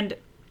 And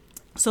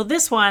so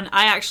this one,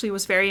 I actually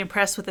was very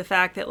impressed with the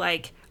fact that,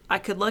 like, I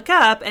could look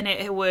up and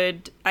it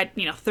would,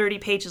 30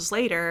 pages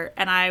later,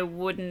 and I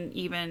wouldn't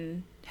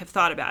even have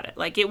thought about it.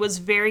 Like, it was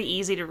very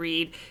easy to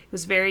read. It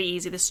was very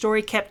easy. The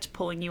story kept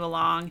pulling you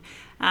along.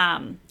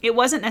 It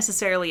wasn't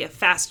necessarily a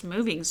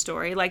fast-moving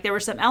story. Like, there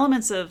were some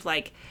elements of,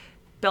 like,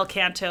 Bel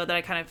Canto that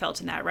I kind of felt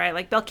in that, right?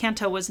 Like, Bel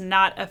Canto was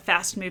not a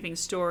fast-moving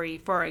story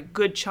for a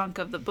good chunk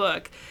of the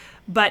book,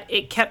 but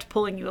it kept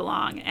pulling you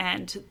along.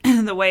 And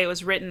the way it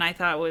was written, I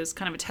thought, was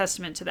kind of a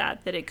testament to that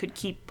it could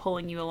keep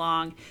pulling you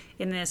along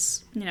in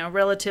this,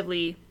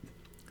 relatively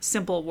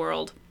simple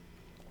world.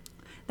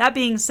 That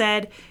being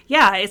said,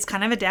 yeah, it's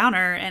kind of a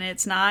downer, and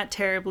it's not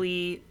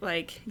terribly,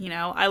 like,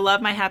 I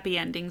love my happy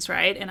endings,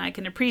 right? And I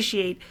can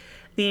appreciate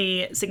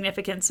the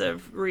significance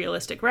of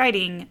realistic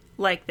writing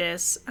like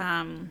this,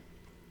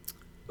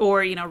 or,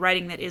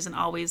 writing that isn't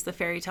always the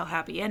fairy tale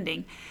happy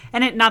ending.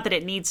 And not that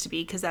it needs to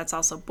be, because that's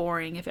also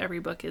boring if every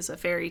book is a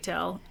fairy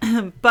tale.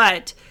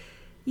 But,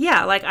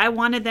 yeah, like, I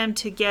wanted them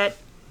to get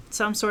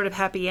some sort of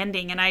happy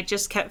ending, and I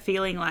just kept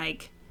feeling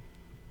like,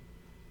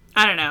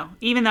 I don't know,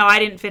 even though I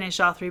didn't finish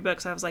all three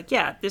books, I was like,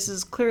 yeah, this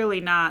is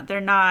clearly not,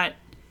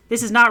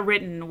 this is not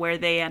written where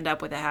they end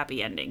up with a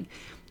happy ending.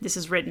 This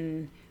is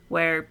written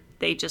where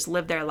they just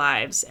live their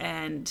lives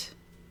and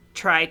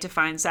try to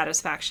find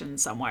satisfaction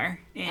somewhere.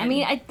 I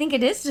mean, I think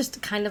it is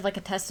just kind of like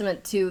a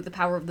testament to the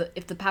power of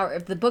if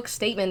the book's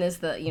statement is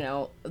that,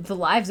 the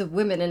lives of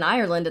women in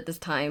Ireland at this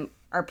time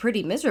are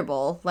pretty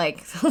miserable.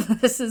 Like,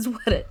 this is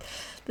what it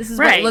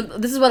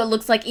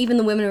looks like. Even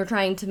the women who are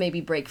trying to maybe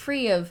break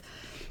free of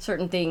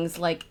certain things,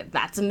 like,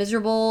 that's a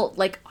miserable,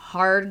 like,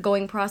 hard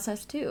going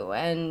process too.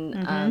 And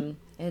I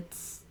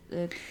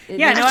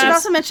should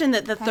also mention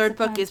that the third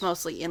book is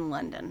mostly in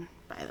London,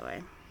 by the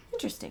way.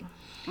 Interesting.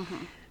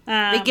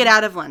 They get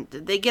out of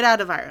London. They get out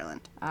of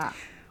Ireland.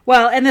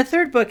 Well, and the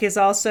third book is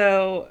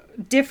also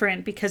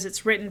different because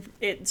it's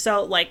written.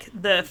 So, like,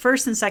 the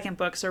first and second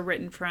books are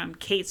written from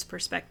Kate's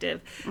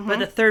perspective, but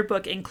the third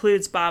book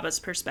includes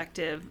Baba's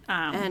perspective.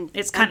 And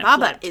it's kind of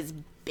Baba flipped. is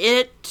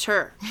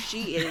bitter.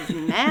 She is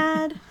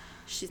mad.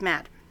 She's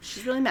mad.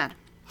 She's really mad.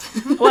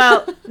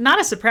 Well, not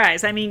a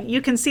surprise. I mean,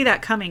 you can see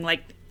that coming,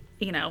 like,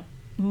 you know,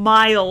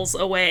 miles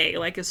away.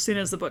 Like, as soon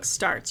as the book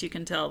starts, you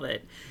can tell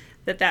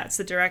that's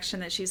the direction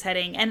that she's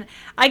heading. And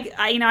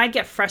I'd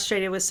get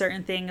frustrated with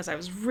certain things. I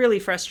was really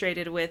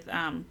frustrated with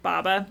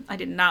Baba. I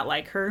did not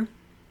like her,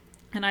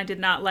 and I did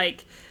not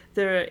like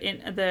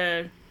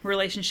the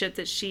relationship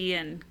that she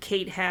and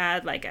Kate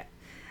had. Like,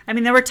 I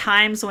mean, there were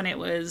times when it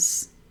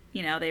was,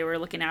 you know, they were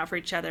looking out for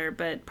each other,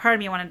 but part of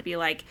me wanted to be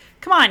like,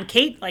 come on,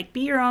 Kate, like,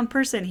 be your own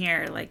person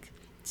here. Like,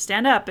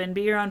 stand up and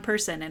be your own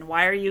person. And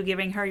why are you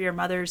giving her your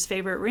mother's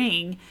favorite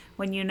ring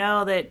when you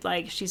know that,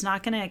 like, she's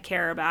not going to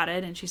care about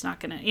it, and she's not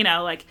going to, you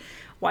know, like,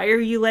 why are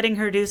you letting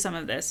her do some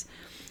of this?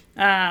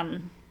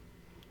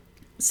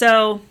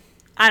 So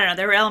I don't know.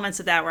 There were elements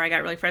of that where I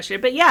got really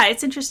frustrated, but yeah,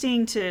 it's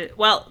interesting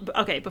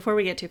okay, before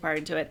we get too far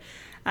into it,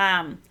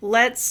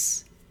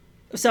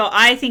 so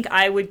I think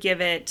I would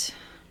give it,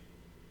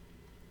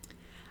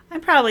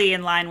 I'm probably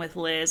in line with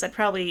Liz. I'm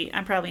probably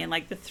in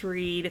like the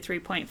 3 to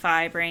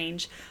 3.5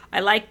 range.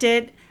 I liked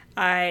it.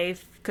 I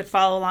could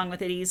follow along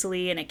with it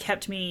easily, and it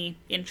kept me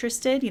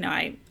interested. You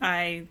know,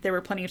 I there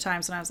were plenty of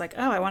times when I was like,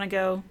 oh, I want to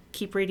go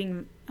keep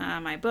reading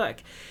my book,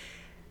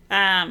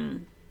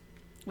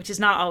 which is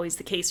not always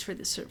the case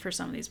for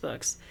some of these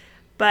books.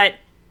 But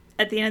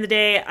at the end of the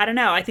day, I don't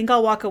know. I think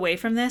I'll walk away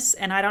from this,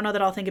 and I don't know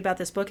that I'll think about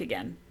this book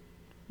again.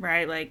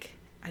 Right? Like,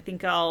 I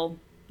think I'll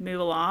move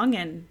along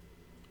and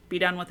be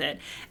done with it.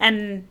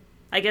 And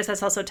I guess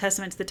that's also a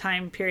testament to the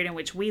time period in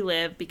which we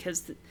live,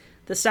 because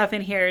the stuff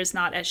in here is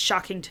not as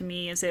shocking to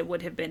me as it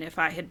would have been if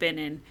I had been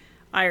in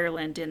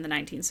Ireland in the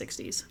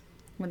 1960s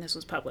when this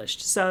was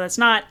published. So that's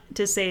not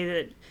to say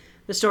that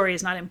the story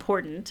is not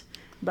important,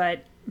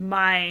 but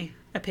my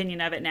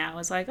opinion of it now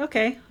is like,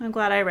 okay, I'm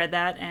glad I read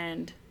that,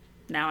 and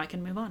now I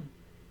can move on.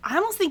 I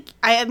almost think,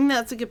 I think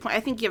that's a good point. I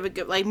think you have a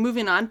good, like,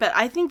 moving on, but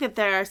I think that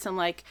there are some,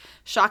 like,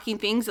 shocking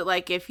things that,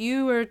 like, if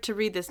you were to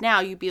read this now,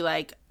 you'd be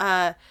like,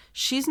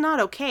 she's not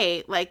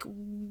okay. Like,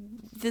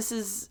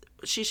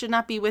 she should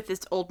not be with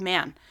this old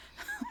man.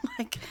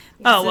 Like,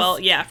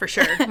 yeah, for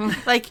sure.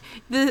 Like,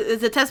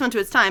 it's a testament to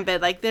its time,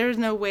 but, like, there's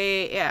no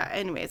way, yeah,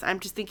 anyways, I'm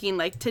just thinking,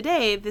 like,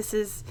 today, this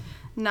is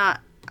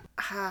not,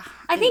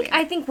 I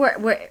think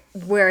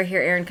where I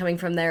hear Erin coming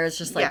from there is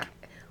just, like,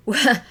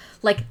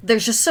 like,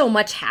 there's just so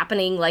much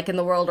happening, like, in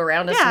the world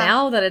around us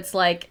now that it's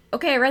like,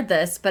 okay, I read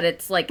this, but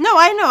it's like, no,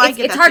 I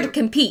know, it's hard to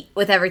compete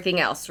with everything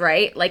else,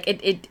 right? Like,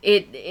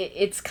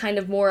 it's kind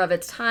of more of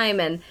its time,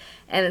 and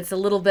it's a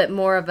little bit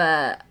more of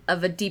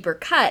a deeper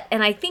cut.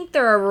 And I think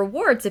there are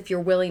rewards if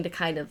you're willing to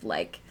kind of,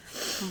 like,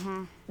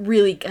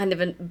 really kind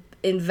of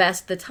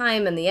invest the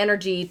time and the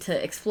energy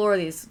to explore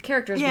these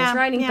characters in this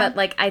writing. But,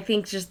 like, I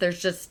think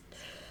there's just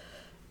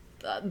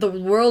the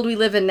world we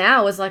live in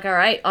now is like, all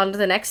right, on to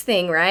the next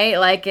thing, right?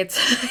 Like, it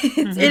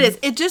is.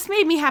 It just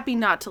made me happy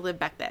not to live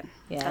back then.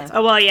 Yeah.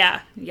 Oh, well,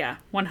 yeah,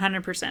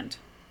 100%.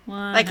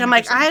 Like, I'm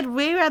like, I'd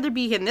way rather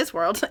be in this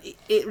world,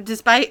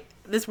 despite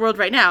this world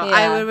right now.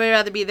 I would way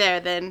rather be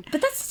there than.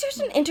 But that's just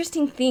an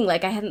interesting thing.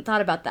 Like, I hadn't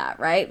thought about that,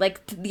 right?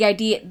 Like, the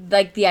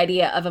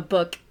idea of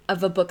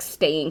a book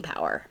staying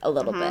power a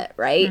little bit,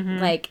 right?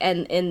 Like,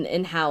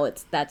 and how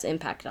that's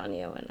impact on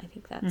you. And I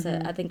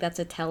think that's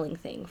a telling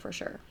thing for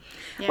sure.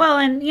 Yeah. Well,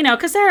 and, you know,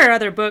 because there are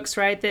other books,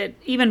 right, that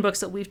even books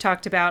that we've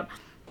talked about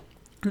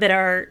that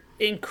are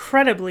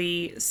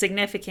incredibly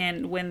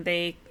significant when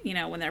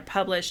they're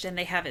published, and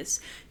they have this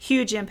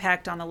huge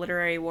impact on the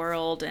literary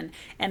world,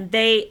 and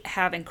they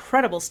have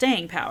incredible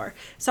staying power.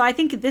 So I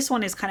think this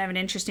one is kind of an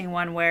interesting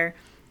one where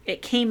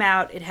it came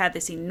out, it had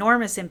this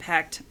enormous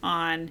impact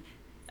on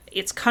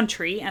its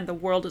country and the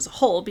world as a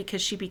whole,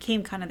 because she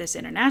became kind of this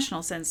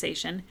international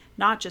sensation,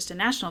 not just a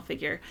national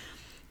figure.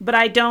 But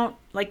I don't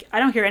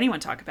hear anyone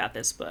talk about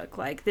this book.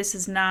 Like, this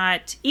is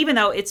not, even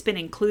though it's been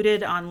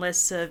included on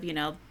lists of, you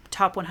know,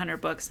 top 100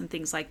 books and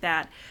things like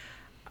that,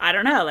 I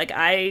don't know. Like,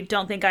 I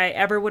don't think I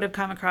ever would have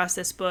come across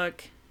this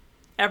book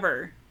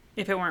ever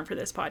if it weren't for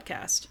this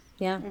podcast.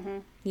 Yeah.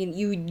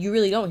 You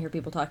really don't hear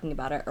people talking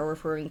about it or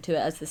referring to it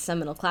as the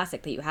seminal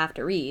classic that you have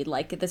to read.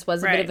 Like, this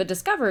was a bit of a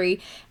discovery,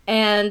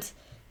 and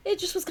it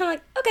just was kind of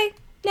like, okay,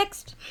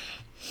 next.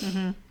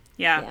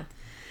 Yeah.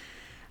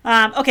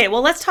 Okay,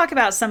 well, let's talk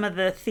about some of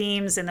the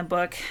themes in the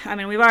book. I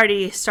mean, we've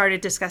already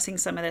started discussing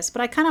some of this,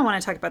 but I kind of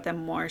want to talk about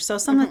them more. So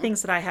some of the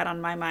things that I had on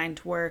my mind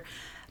were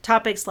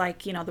topics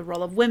like, you know, the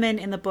role of women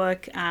in the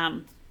book.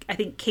 I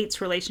think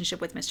Kate's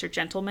relationship with Mr.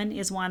 Gentleman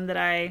is one that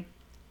I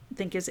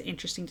think is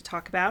interesting to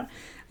talk about.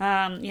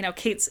 You know,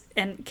 Kate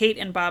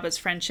and Baba's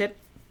friendship.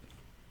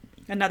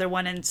 Another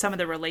one, in some of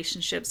the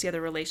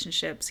other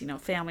relationships, you know,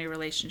 family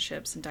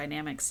relationships and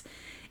dynamics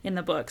in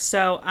the book.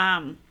 So,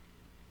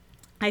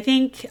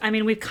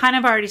 we've kind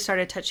of already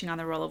started touching on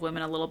the role of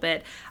women a little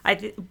bit.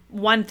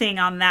 One thing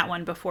on that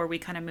one before we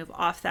kind of move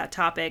off that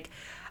topic,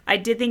 I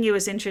did think it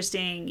was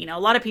interesting. You know, a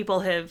lot of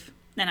people have,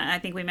 and I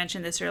think we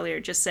mentioned this earlier,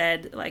 just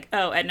said, like,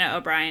 oh, Edna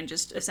O'Brien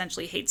just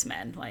essentially hates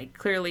men. Like,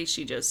 clearly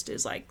she just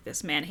is like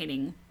this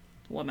man-hating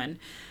woman.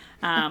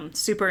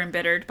 super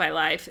embittered by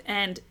life.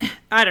 And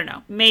I don't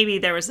know, maybe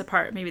there's a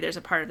part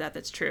of that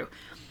that's true.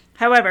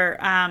 However,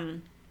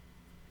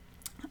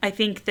 I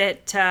think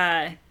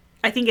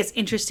it's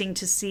interesting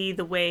to see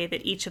the way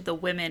that each of the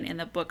women in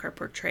the book are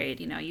portrayed.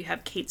 You know, you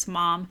have Kate's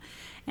mom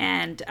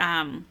and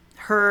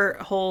her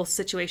whole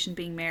situation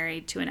being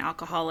married to an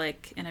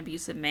alcoholic and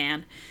abusive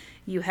man.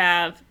 You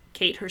have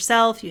Kate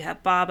herself, you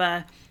have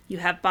Baba, you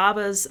have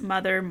Baba's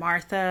mother,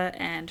 Martha,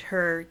 and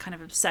her kind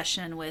of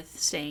obsession with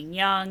staying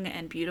young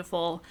and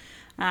beautiful.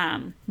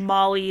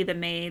 Molly, the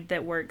maid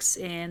that works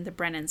in the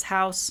Brennan's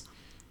house.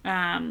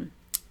 Then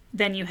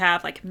you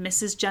have like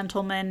Mrs.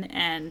 Gentleman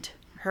and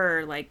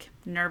her like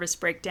nervous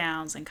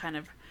breakdowns and kind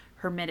of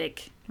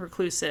hermetic,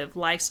 reclusive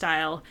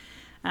lifestyle.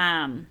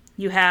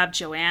 You have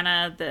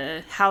Joanna,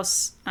 the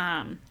house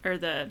or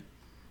the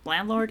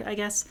landlord, I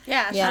guess.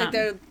 Yeah, Yeah.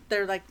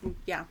 they're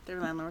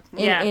landlords.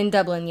 In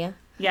Dublin, yeah.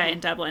 Yeah, in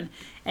Dublin.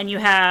 And you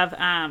have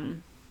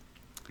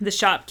the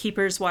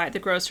shopkeeper's wife, the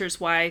grocer's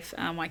wife.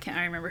 Why can't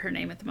I remember her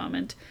name at the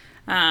moment?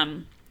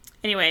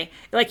 Anyway,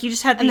 like you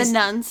just have these... And the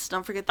nuns.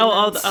 Don't forget the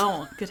nuns.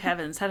 Oh, good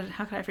heavens. How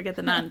could I forget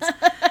the nuns?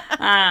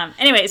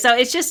 Anyway, so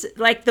it's just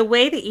like the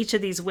way that each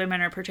of these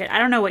women are portrayed. I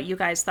don't know what you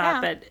guys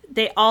thought, but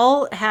they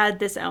all had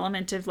this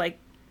element of like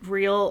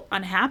real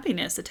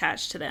unhappiness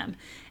attached to them.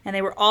 And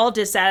they were all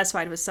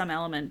dissatisfied with some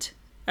element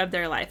of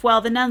their life. Well,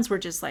 the nuns were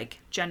just like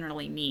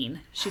generally mean.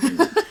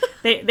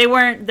 They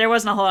weren't, there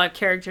wasn't a whole lot of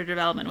character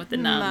development with the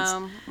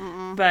nuns.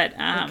 No. But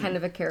Kind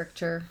of a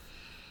character.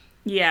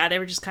 yeah, they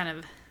were just kind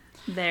of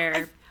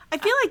there. I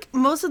feel like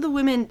most of the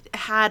women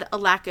had a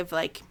lack of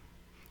like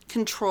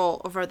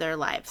control over their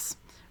lives,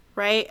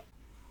 right?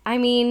 I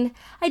mean,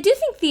 I do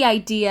think the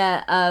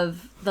idea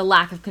of the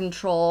lack of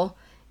control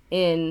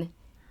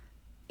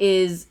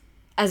is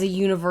as a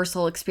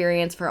universal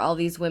experience for all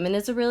these women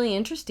is a really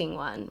interesting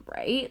one,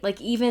 right?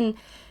 Like even,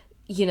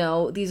 you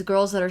know, these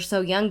girls that are so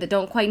young that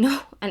don't quite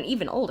know, and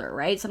even older,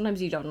 right?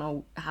 Sometimes you don't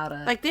know how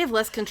to... Like they have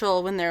less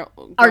control when they're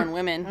grown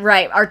women.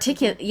 Right, but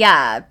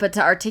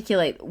to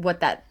articulate what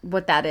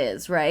that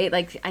is, right?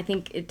 Like I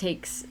think it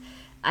takes...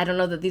 I don't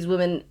know that these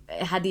women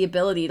had the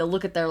ability to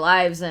look at their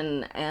lives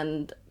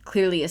and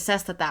clearly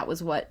assess that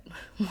was what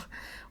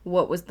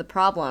was the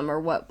problem or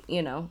what,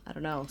 you know, I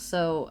don't know.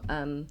 So,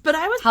 but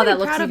I was how that pretty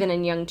looks proud even of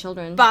in young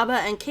children. Baba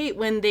and Kate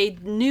when they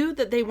knew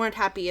that they weren't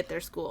happy at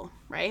their school,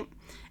 right?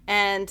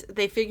 And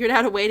they figured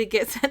out a way to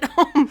get sent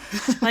home.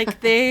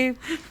 Like they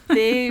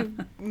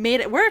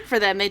made it work for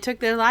them. They took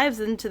their lives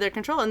into their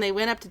control and they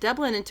went up to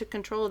Dublin and took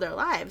control of their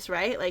lives,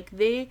 right? Like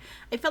I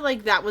felt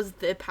like that was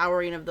the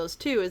empowering of those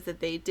two, is that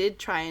they did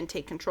try and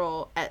take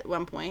control at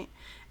one point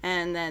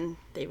and then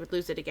they would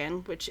lose it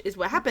again, which is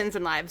what happens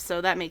in lives.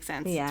 So that makes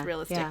sense. Yeah, it's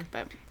realistic. yeah.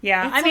 But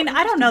Yeah, I mean,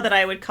 I don't know that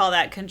I would call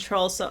that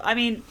control. So, I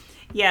mean,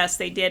 yes,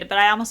 they did, but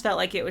I almost felt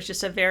like it was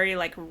just a very,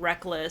 like,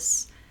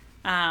 reckless,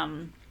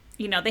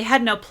 you know, they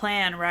had no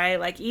plan, right?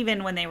 Like,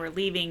 even when they were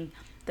leaving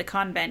the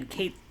convent,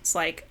 Kate's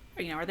like,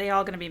 you know, are they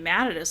all going to be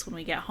mad at us when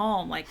we get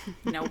home? Like,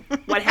 you know,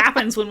 what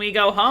happens when we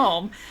go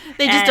home?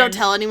 they just don't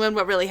tell anyone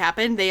what really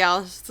happened. They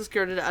all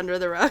skirted it under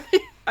the rug.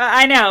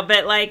 I know,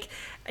 but, like,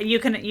 you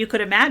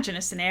could imagine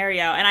a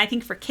scenario, and I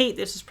think for Kate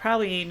this is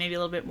probably maybe a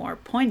little bit more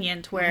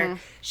poignant, where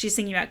she's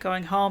thinking about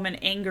going home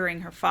and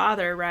angering her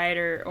father, right,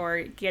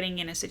 or getting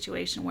in a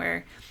situation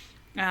where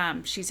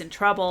she's in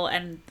trouble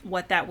and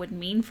what that would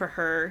mean for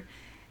her,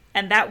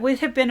 and that would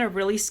have been a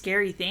really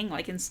scary thing.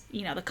 Like, in,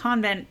 you know, the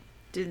convent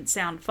didn't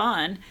sound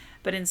fun,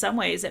 but in some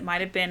ways it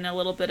might have been a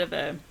little bit of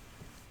a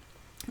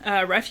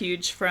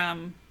refuge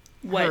from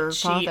what Her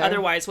she father.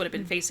 otherwise would have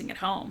been facing at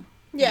home.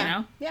 Yeah. You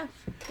know?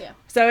 Yeah.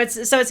 So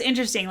it's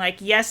interesting. Like,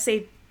 yes,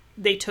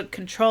 they took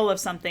control of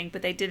something,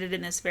 but they did it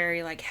in this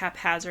very like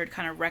haphazard,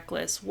 kind of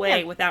reckless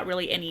way, without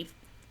really any,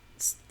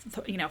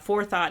 you know,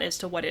 forethought as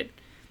to what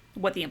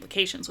the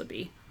implications would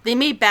be. They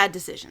made bad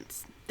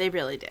decisions. They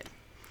really did.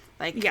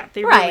 Like, Yeah,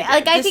 they Right. really did.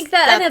 Like I think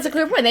that's a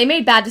clear point. They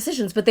made bad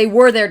decisions, but they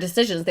were their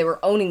decisions. They were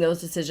owning those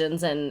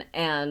decisions,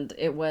 and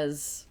it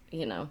was,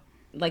 you know,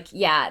 like,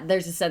 yeah,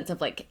 there's a sense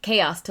of like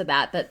chaos to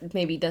that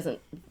maybe doesn't.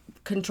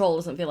 Control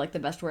doesn't feel like the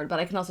best word, but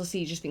I can also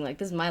see just being like,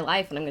 this is my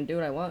life and I'm going to do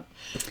what I want.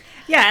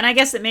 Yeah, and I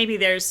guess that maybe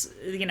there's,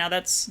 you know,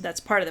 that's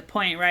part of the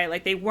point, right?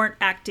 Like, they weren't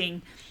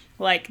acting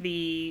like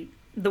the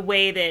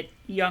way that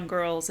young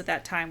girls at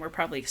that time were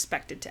probably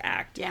expected to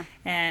act. Yeah.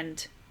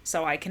 And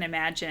so I can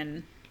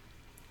imagine,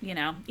 you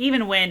know,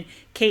 even when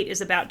Kate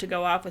is about to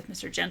go off with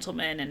Mr.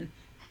 Gentleman and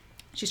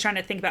she's trying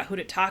to think about who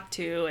to talk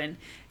to, and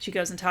she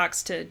goes and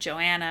talks to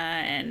Joanna,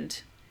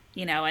 and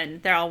you know,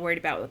 and they're all worried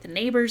about what the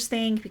neighbors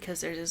think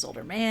because there's this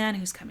older man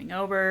who's coming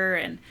over,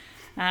 and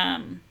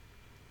I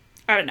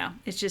don't know.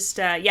 It's just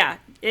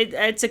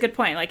it's a good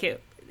point. Like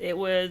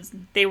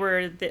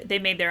they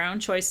made their own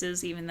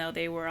choices, even though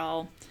they were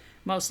all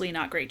mostly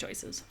not great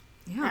choices.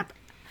 Yeah.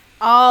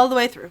 all the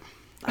way through.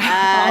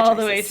 All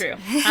the way through.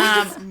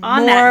 On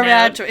More that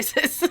bad note,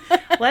 choices.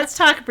 let's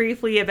talk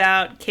briefly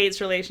about Kate's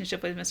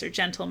relationship with Mr.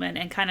 Gentleman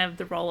and kind of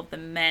the role of the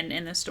men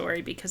in the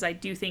story, because I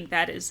do think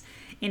that is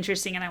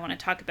interesting, and I want to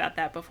talk about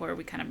that before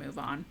we kind of move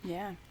on.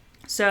 Yeah.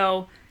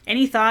 So,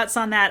 any thoughts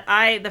on that?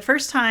 The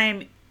first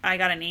time I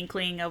got an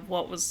inkling of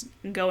what was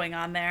going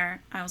on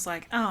there, I was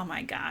like, oh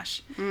my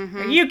gosh,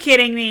 are you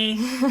kidding me?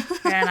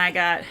 And I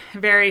got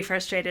very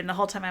frustrated. And the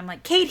whole time I'm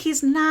like, Kate,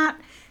 this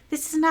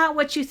is not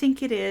what you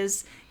think it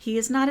is. He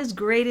is not as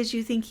great as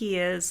you think he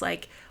is.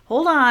 Like,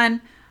 hold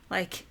on.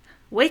 Like,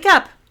 wake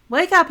up,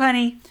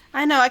 honey.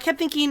 I know. I kept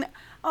thinking,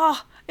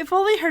 oh, if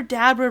only her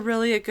dad were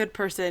really a good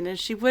person and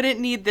she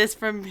wouldn't need this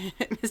from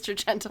Mr.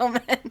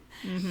 Gentleman.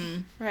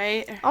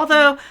 Right?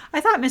 Although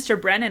I thought Mr.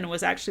 Brennan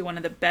was actually one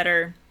of the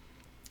better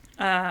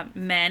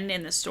men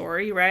in the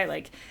story, right?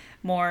 Like,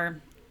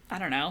 more, I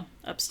don't know,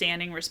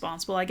 upstanding,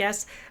 responsible, I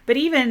guess. But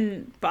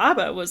even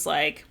Baba was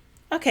like,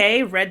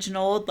 okay,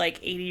 Reginald,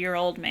 like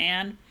 80-year-old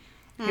man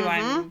who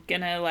I'm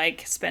gonna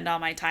like spend all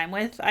my time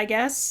with, I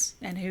guess,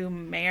 and who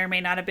may or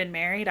may not have been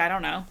married. I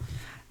don't know.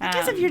 I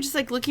guess if you're just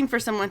like looking for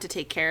someone to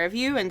take care of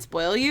you and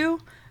spoil you,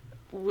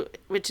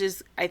 which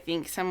is, I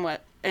think,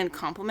 somewhat, and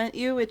compliment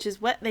you, which is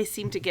what they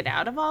seem to get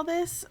out of all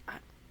this. I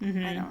don't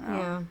know.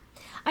 Yeah.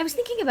 I was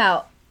thinking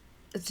about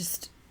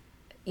just,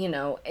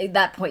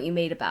 that point you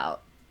made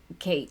about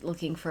Kate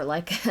looking for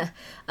like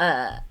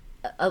a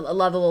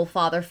lovable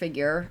father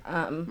figure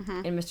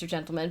in Mr.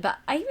 Gentleman, but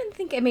I even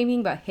think it made me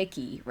think about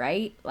Hickey,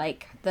 right?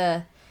 Like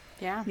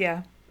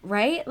Yeah.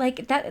 right?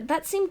 Like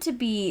that seemed to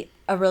be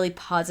a really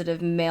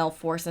positive male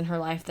force in her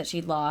life that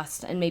she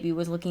lost, and maybe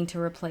was looking to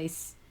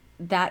replace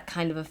that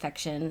kind of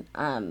affection.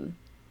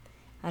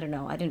 I don't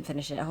know. I didn't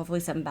finish it. Hopefully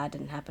something bad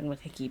didn't happen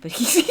with Hickey, but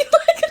he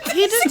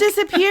just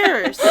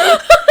disappears.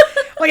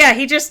 Well, yeah,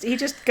 he just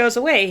goes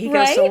away. He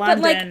goes to Right? But,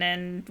 London,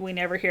 and we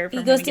never hear from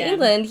him goes to again.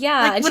 England,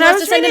 yeah, Like, and she when I has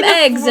was to send him reading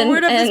eggs, the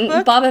foreword of this and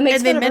book, Baba makes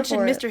and they fun of her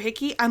mentioned for it. Mr.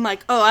 Hickey, I'm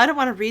like, oh, I don't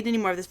want to read any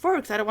more of this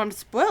foreword because I don't want to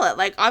spoil it.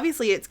 Like,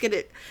 obviously, it's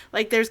gonna,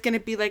 like, there's gonna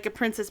be like a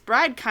Princess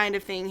Bride kind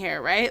of thing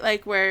here, right?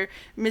 Like, where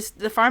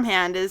the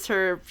farmhand is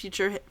her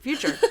future.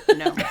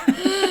 No,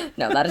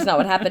 No, that is not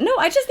what happened. No,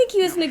 I just think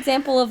he was an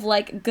example of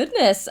like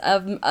goodness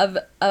of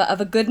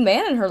a good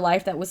man in her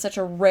life that was such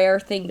a rare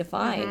thing to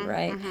find,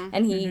 right?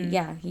 And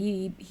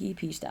he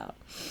pieced out.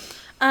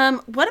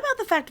 What about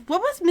the fact?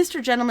 What was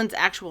Mr. Gentleman's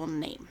actual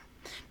name?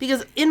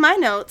 Because in my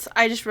notes,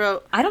 I just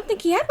wrote. I don't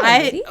think he had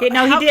one. Did he?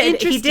 No, How he did. He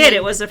interesting. did.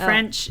 It was a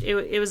French.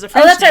 It was a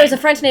French. Oh, that's right. It was name.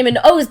 a French name, and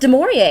it was Du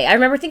Maurier. I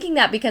remember thinking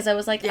that because I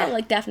was like, oh,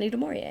 like Daphne du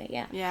Maurier.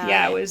 Yeah.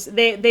 Yeah, it was.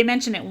 They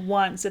mention it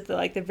once at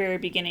the very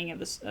beginning of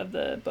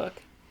the book.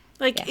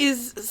 Like,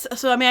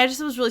 so I mean, I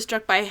just was really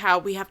struck by how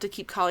we have to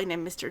keep calling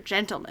him Mr.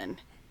 Gentleman.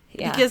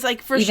 Yeah. Because,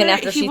 like, for even sure,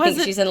 after he she wasn't.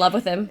 thinks she's in love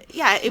with him.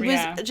 Yeah, it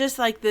was just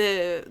like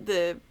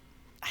the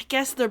I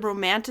guess the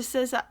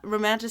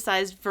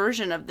romanticized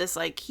version of this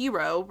like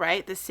hero,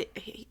 right?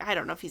 I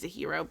don't know if he's a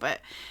hero,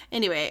 but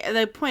anyway,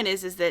 the point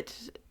is that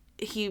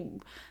he,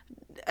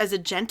 as a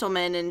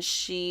gentleman, and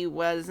she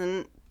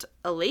wasn't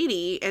a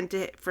lady,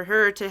 and for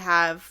her to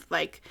have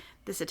like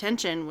this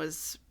attention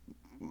was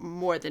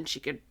more than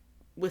she could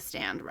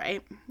withstand,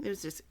 right? It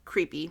was just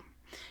creepy.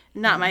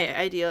 Not my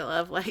idea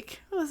of like,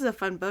 oh, this is a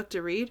fun book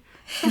to read.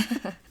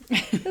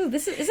 Ooh,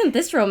 isn't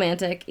this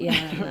romantic?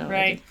 Yeah, no,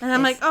 Right. And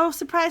I'm like, oh,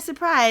 surprise,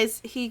 surprise.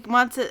 He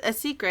wants a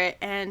secret,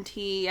 and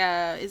he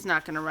is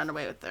not going to run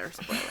away with her.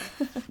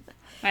 Spoiler.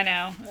 I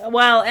know.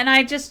 Well, and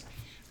I just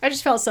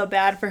felt so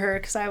bad for her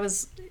because I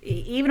was,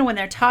 even when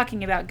they're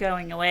talking about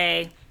going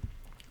away,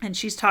 and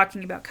she's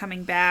talking about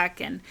coming back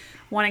and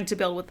wanting to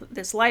build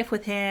this life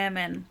with him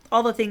and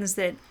all the things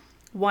that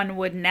one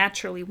would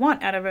naturally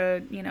want out of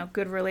a,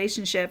 good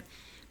relationship.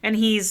 And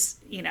he's,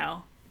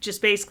 just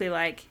basically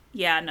like,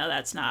 yeah, no,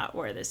 that's not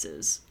where this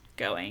is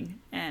going.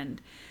 And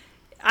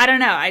I don't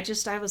know. I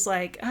was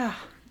like, oh,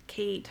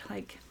 Kate,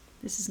 like,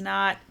 this is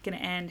not going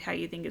to end how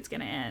you think it's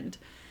going to end.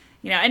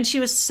 And she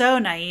was so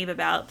naive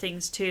about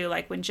things too.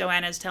 Like when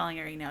Joanna's telling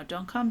her,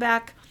 don't come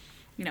back,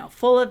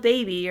 full of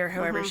baby, or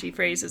however she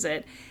phrases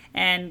it.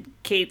 And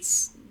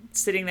Kate's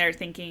sitting there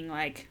thinking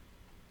like,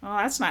 oh,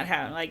 that's not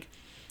how, like,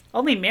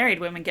 only married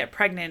women get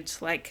pregnant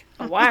like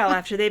a while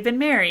after they've been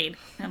married.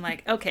 And I'm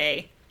like,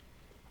 okay,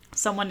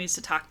 someone needs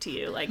to talk to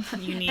you. Like,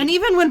 you need. And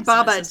even when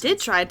Baba assistance. did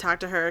try to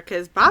talk to her,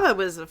 because Baba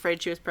was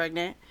afraid she was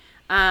pregnant,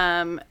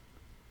 they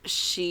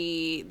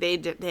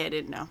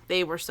didn't know.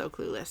 They were so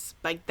clueless.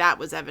 Like, that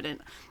was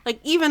evident. Like,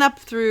 even up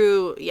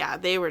through,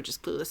 they were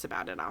just clueless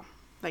about it all.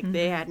 Like,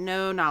 they had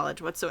no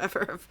knowledge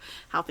whatsoever of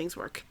how things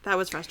work. That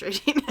was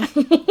frustrating.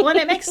 Well, and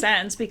it makes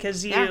sense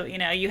because you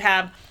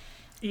have,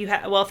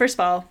 well, first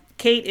of all,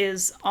 Kate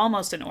is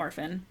almost an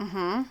orphan,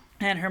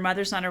 and her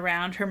mother's not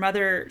around. Her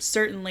mother,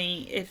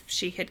 certainly, if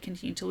she had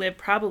continued to live,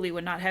 probably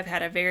would not have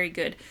had a very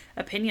good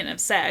opinion of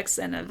sex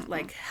and of,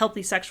 like,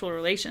 healthy sexual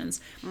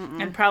relations,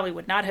 and probably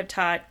would not have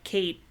taught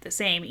Kate the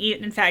same.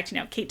 In fact,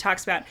 Kate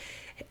talks about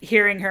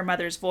hearing her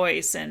mother's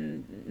voice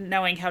and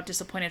knowing how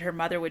disappointed her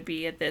mother would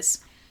be at this,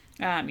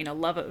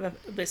 love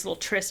of this little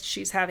tryst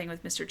she's having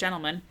with Mr.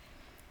 Gentleman.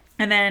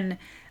 And then,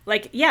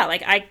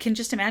 I can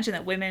just imagine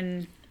that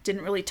women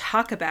didn't really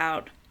talk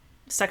about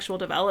sexual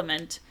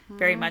development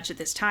very much at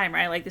this time,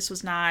 right? Like, this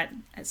was not,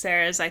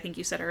 Sarah, as I think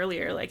you said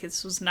earlier, like,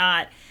 this was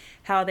not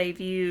how they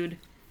viewed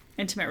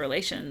intimate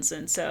relations.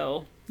 And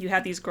so, you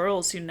have these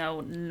girls who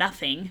know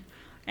nothing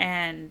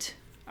and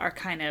are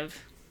kind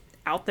of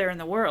out there in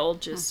the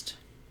world, just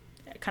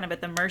kind of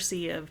at the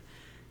mercy of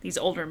these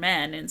older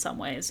men in some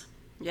ways.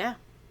 Yeah.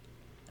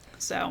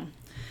 So,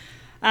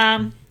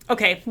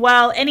 okay.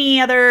 Well, any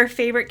other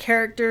favorite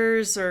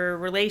characters or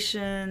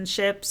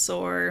relationships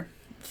or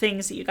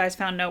things that you guys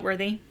found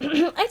noteworthy? I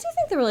do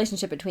think the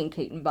relationship between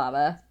Kate and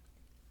Baba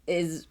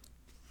is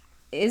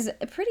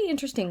a pretty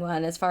interesting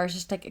one, as far as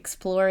just like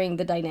exploring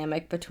the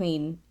dynamic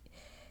between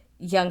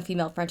young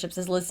female friendships.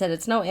 As Liz said,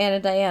 it's no Anna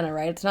Diana,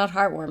 right? It's not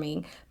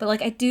heartwarming, but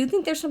like I do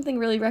think there's something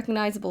really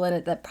recognizable in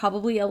it that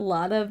probably a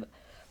lot of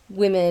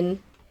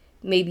women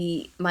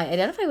maybe might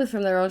identify with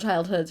from their own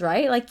childhoods,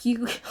 right? Like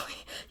you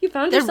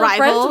found yourself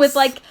friends with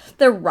like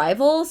their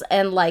rivals,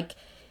 and like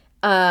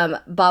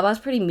Baba's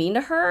pretty mean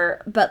to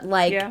her, but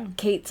like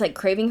Kate's like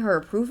craving her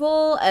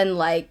approval, and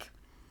like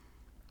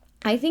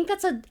I think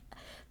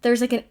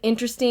there's like an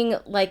interesting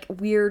like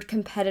weird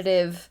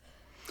competitive,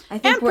 I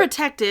think, and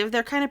protective.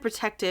 They're kind of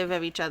protective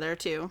of each other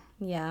too.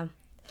 Yeah.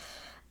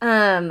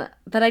 But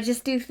I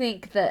just do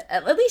think that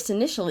at least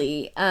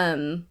initially,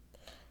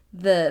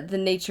 the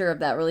nature of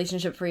that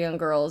relationship for young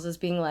girls is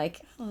being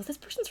like, oh, this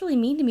person's really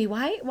mean to me.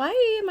 Why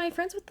am I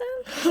friends with them?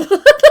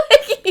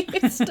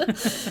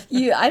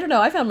 I don't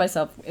know. I found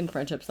myself in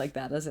friendships like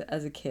that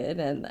as a kid,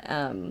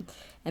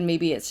 and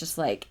maybe it's just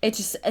like it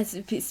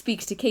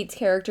speaks to Kate's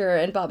character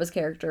and Baba's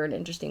character in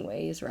interesting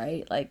ways,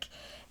 right? Like,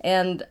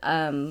 and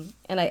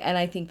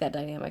I think that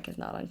dynamic is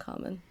not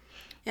uncommon.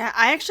 Yeah,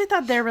 I actually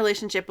thought their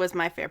relationship was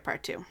my favorite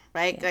part too,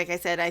 right? Yeah. Like I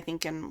said, I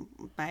think in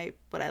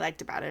what I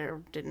liked about it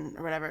or didn't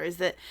or whatever is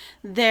that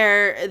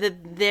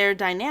their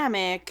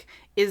dynamic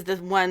is the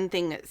one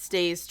thing that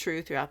stays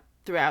true throughout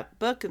the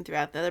book and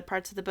throughout the other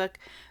parts of the book,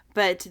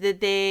 but that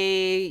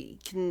they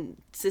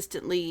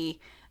consistently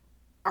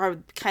are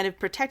kind of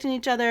protecting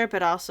each other,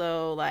 but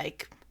also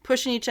like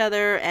pushing each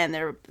other, and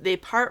they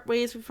part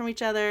ways from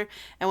each other,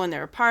 and when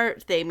they're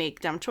apart they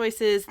make dumb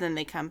choices, then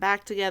they come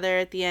back together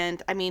at the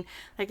end. I mean,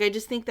 like I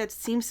just think that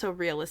seems so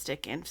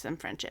realistic in some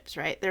friendships,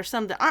 right? There's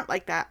some that aren't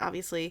like that,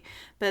 obviously,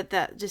 but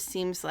that just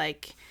seems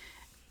like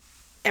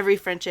every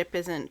friendship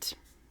isn't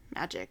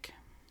magic.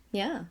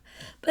 Yeah,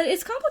 but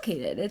it's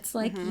complicated. It's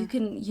like you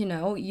can,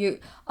 you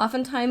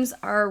oftentimes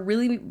are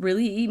really,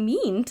 really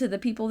mean to the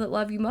people that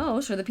love you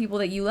most, or the people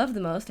that you love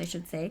the most, I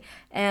should say,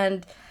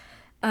 and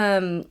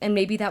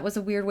maybe that was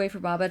a weird way for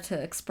Baba to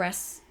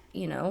express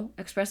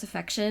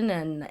affection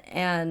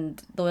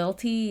and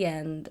loyalty,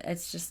 and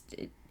it's just,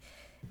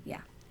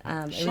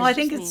 I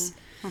think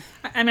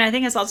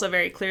it's also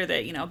very clear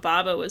that,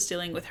 Baba was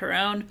dealing with her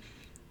own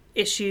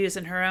issues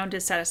and her own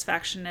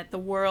dissatisfaction at the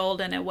world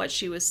and at what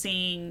she was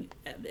seeing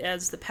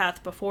as the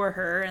path before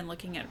her, and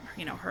looking at,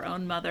 her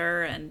own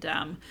mother, and,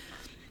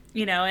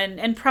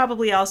 and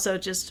probably also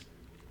just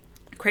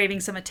craving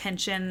some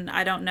attention.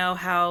 I don't know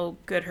how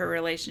good her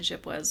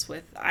relationship was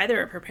with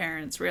either of her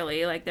parents,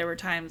 really. Like, there were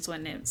times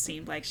when it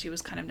seemed like she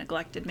was kind of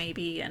neglected,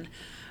 maybe, and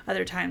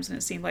other times when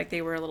it seemed like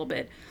they were a little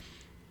bit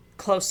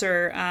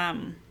closer.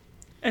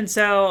 And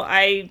so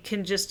I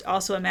can just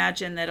also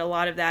imagine that a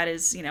lot of that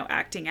is,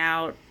 acting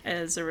out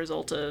as a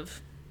result of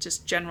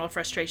just general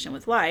frustration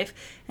with life.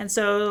 And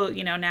so,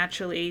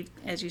 naturally,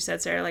 as you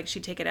said, Sarah, like,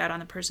 she'd take it out on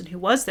the person who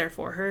was there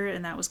for her,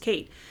 and that was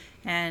Kate.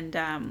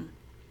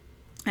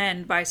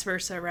 And vice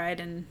versa, right?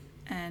 And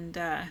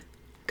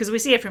because we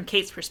see it from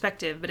Kate's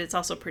perspective, but it's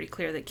also pretty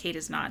clear that Kate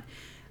is not,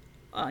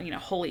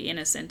 wholly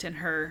innocent in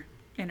her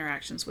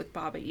interactions with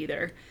Baba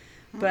either.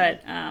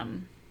 But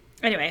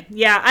anyway,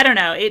 yeah, I don't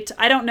know.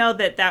 I don't know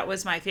that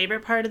was my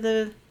favorite part of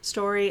the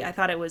story. I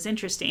thought it was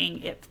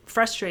interesting. It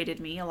frustrated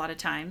me a lot of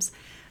times,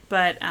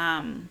 but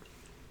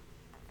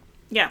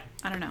yeah,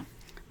 I don't know.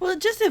 Well, it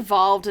just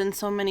evolved in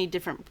so many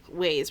different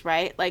ways,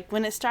 right? Like,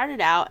 when it started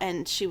out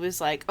and she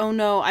was like, oh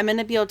no, I'm going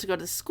to be able to go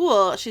to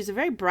school. She's a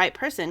very bright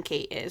person,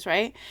 Kate is,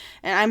 right?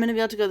 And I'm going to be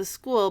able to go to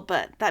school,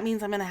 but that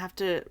means I'm going to have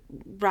to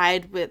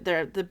ride with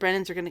the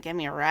Brennans are going to give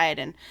me a ride,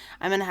 and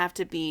I'm going to have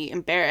to be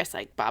embarrassed.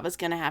 Like, Baba's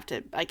going to have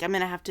to, like, I'm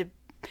going to have to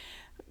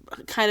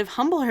kind of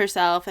humble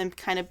herself and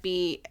kind of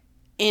be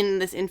in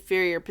this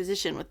inferior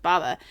position with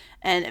Baba.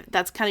 And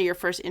that's kind of your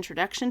first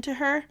introduction to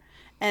her.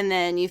 And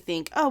then you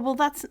think, oh, well,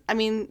 but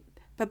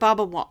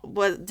Baba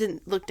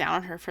didn't look down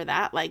on her for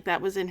that. Like,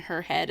 that was in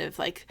her head of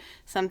like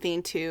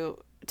something to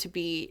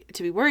be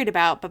worried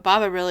about. But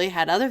Baba really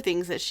had other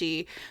things that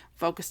she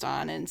focused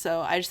on, and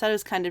so I just thought it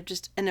was kind of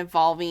just an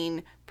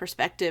evolving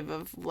perspective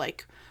of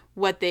like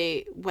what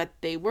they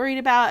worried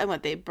about and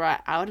what they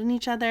brought out in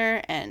each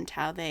other, and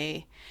how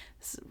they,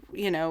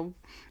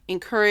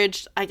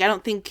 encouraged. Like, I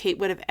don't think Kate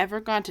would have ever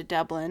gone to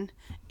Dublin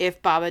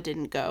if Baba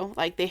didn't go.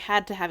 Like, they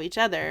had to have each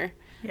other.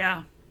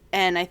 Yeah.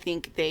 And I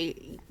think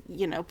they,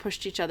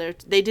 pushed each other.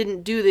 They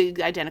didn't do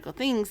the identical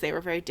things. They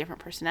were very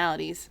different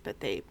personalities, but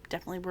they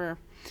definitely were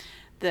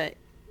the,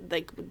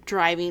 like,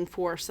 driving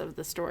force of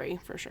the story,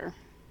 for sure.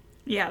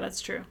 Yeah, that's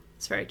true.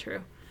 It's very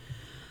true.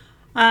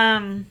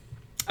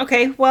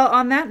 Okay, well,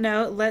 on that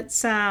note,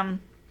 let's talk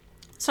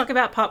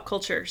about pop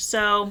culture.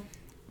 So,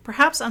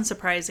 perhaps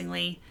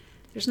unsurprisingly,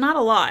 there's not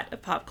a lot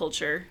of pop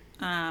culture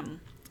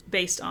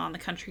based on the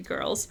Country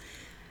Girls.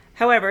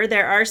 However,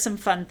 there are some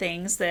fun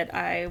things that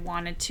I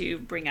wanted to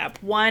bring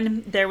up.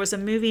 One, there was a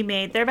movie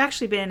made. There have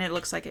actually been, it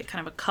looks like,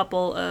 kind of a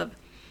couple of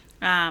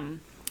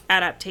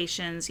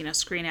adaptations,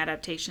 screen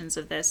adaptations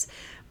of this.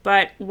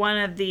 But one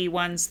of the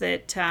ones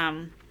that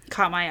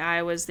caught my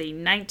eye was the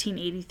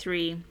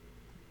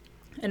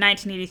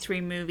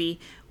 1983 movie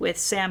with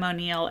Sam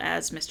O'Neill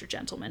as Mr.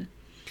 Gentleman.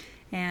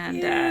 And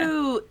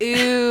ew.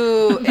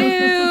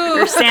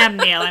 or Sam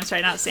Neill. I'm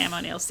sorry, not Sam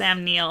O'Neill.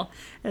 Sam Neill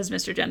as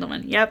Mr.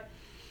 Gentleman. Yep.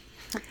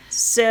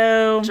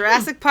 So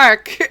Jurassic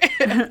Park.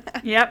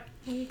 Yep.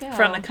 There you go.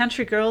 From the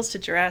Country Girls to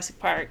Jurassic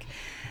Park.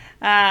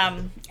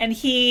 And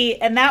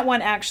that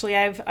one, actually,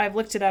 I've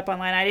looked it up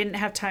online. I didn't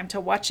have time to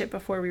watch it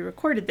before we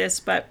recorded this,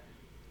 but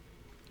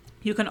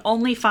you can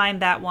only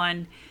find that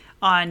one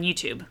on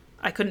YouTube.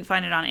 I couldn't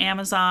find it on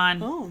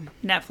Amazon,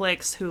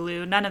 Netflix,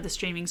 Hulu. None of the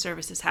streaming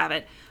services have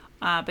it,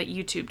 but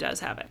YouTube does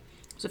have it.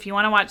 So if you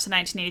want to watch the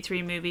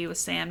 1983 movie with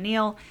Sam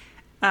Neill,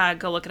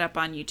 go look it up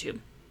on YouTube.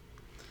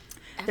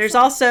 There's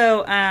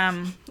also...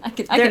 I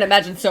can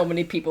imagine so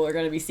many people are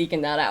going to be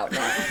seeking that out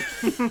now.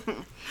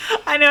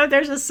 I know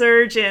there's a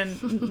surge in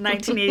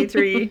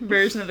 1983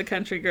 version of the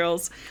Country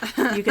Girls.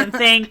 You can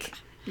thank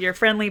your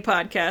friendly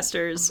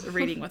podcasters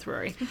reading with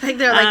Rory. Like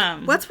they're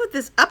like, what's with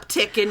this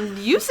uptick in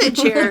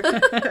usage here?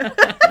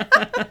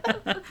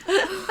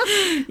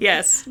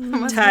 Yes,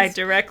 tied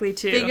directly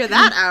to... Figure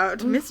that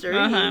out,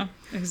 mystery.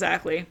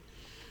 Exactly.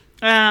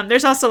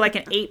 There's also like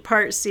an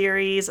 8-part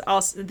series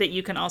also that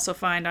you can also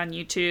find on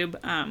YouTube,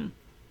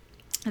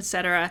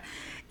 etc.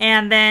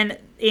 And then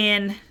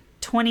in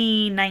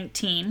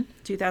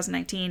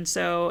 2019,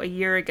 so a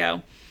year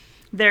ago,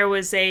 there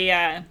was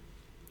the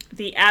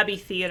Abbey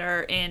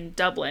Theatre in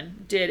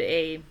Dublin did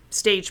a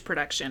stage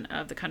production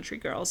of the Country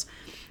Girls.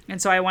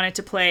 And so I wanted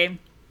to play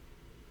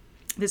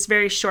this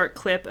very short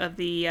clip of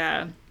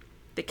the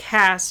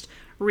cast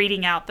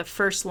reading out the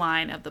first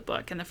line of the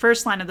book. And the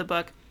first line of the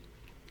book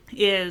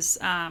is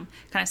kind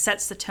of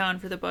sets the tone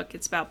for the book.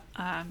 It's about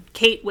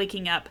Kate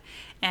waking up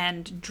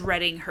and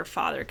dreading her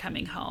father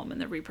coming home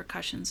and the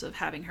repercussions of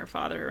having her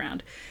father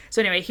around.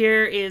 So anyway,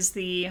 here is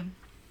the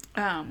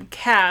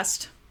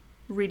cast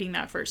reading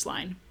that first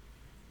line.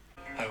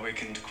 I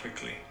wakened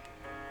quickly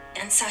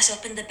and sat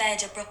up in the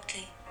bed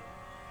abruptly.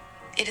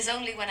 It is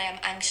only when I am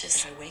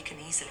anxious that I waken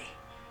easily.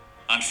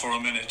 and for a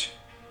minute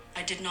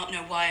I did not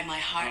know why my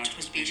heart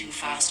was beating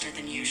faster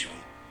than usual.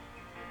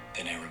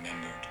 then I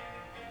remembered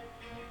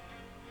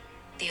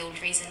The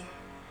old reason.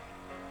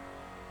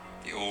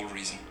 the old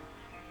reason.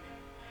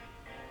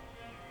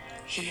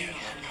 He had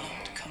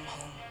not come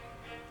home.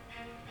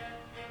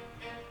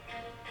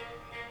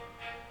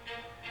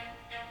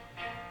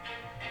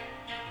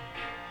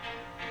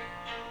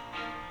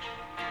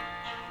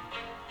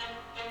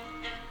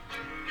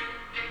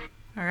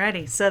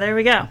 Alrighty, so there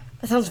we go.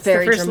 That sounds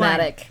very first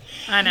dramatic.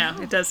 I know,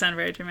 it does sound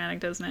very dramatic,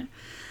 doesn't it?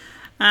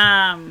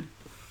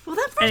 Well,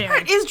 that first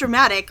part is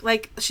dramatic.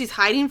 Like, she's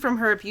hiding from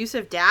her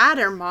abusive dad.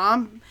 Her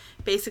mom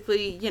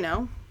basically,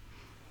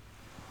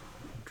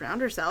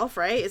 drowned herself,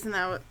 right? Isn't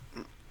that what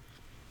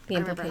The I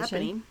remember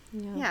implication.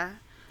 happening? Yeah.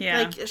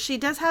 Yeah. Like, she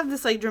does have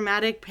this, like,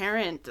 dramatic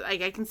parent.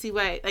 Like, I can see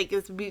why, like,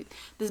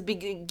 this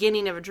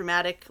beginning of a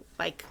dramatic,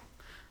 like,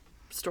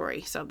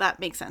 story. So that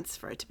makes sense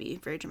for it to be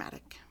very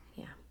dramatic.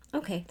 Yeah.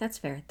 Okay, that's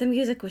fair. The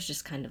music was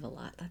just kind of a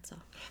lot, that's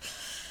all.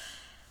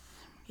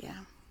 Yeah.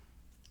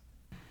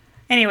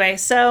 Anyway,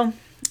 so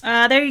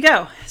there you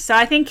go. So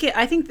I think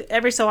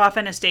every so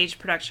often a stage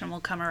production will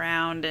come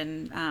around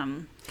and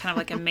kind of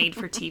like a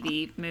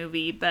made-for-TV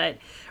movie, but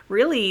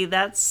really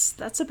that's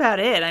about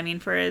it. I mean,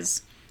 for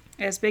as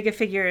big a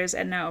figure as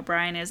Edna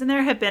O'Brien is, and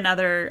there have been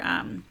other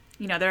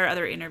there are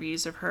other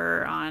interviews of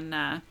her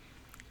on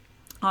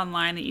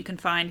online that you can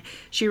find.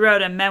 She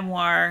wrote a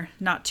memoir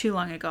not too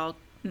long ago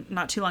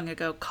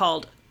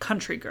called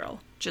Country Girl,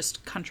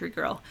 just Country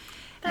Girl.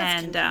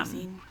 That's and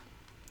confusing.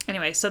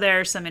 Anyway, so there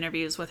are some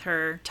interviews with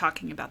her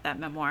talking about that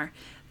memoir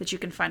that you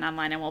can find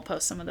online, and we'll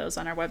post some of those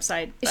on our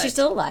website. Is she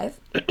still alive?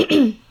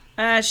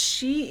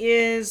 She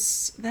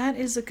is. That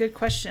is a good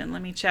question.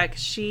 Let me check.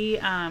 She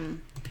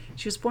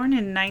was born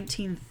in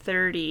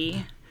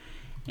 1930,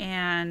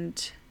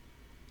 and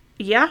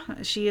yeah,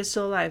 she is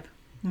still alive.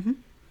 Mm-hmm.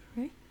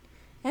 Right.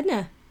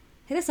 Edna,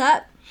 hit us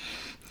up.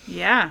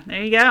 Yeah,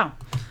 there you go.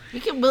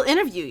 We'll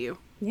interview you.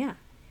 Yeah.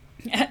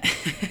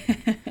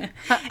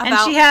 And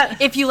she had.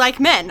 If you like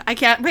men. I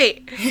can't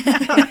wait.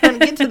 I'm going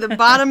to get to the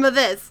bottom of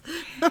this.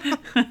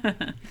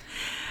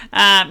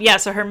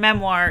 So her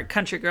memoir,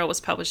 Country Girl, was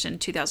published in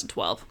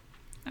 2012,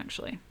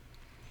 actually.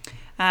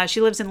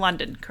 She lives in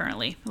London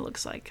currently, it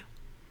looks like.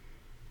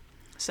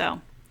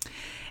 So,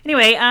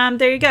 anyway,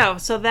 there you go.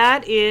 So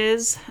that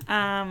is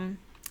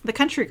the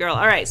Country Girl.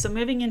 All right, so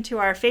moving into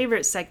our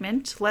favorite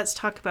segment, let's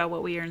talk about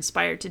what we are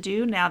inspired to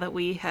do now that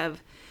we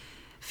have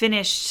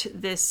finished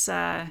this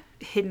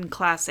hidden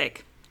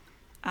classic.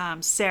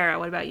 Sarah,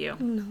 what about you?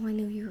 Oh, no, I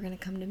knew you were going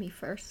to come to me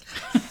first.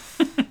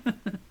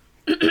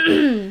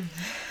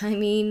 I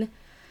mean,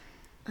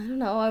 I don't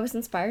know. I was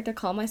inspired to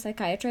call my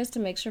psychiatrist to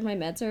make sure my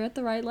meds are at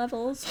the right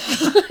levels.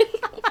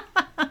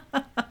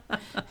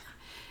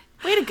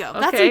 Way to go.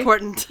 That's Okay.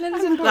 important.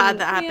 I'm glad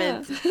that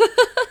happened.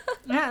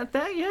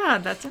 Yeah,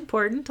 that's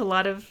important. A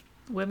lot of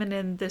women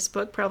in this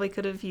book probably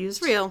could have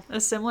used real. a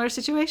similar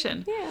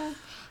situation. Yeah.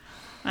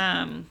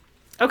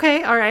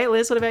 Okay, all right,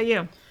 Liz, what about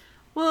you?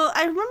 Well,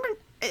 I remember,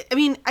 I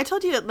mean, I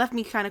told you it left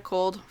me kind of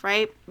cold,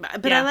 right?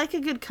 But Yeah. I like a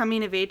good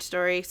coming of age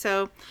story.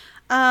 So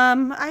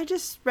I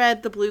just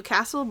read The Blue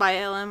Castle by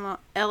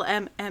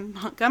L.M.M.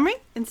 Montgomery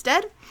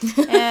instead.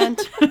 And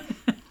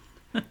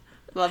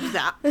loved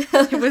that.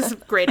 It was a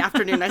great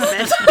afternoon I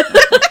spent.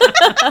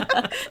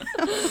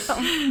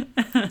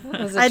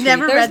 I'd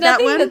never read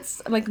that one.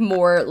 That's like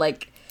more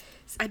like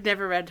I'd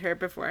never read her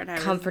before. And I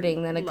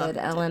comforting than a loved good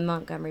it. L.M.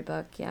 Montgomery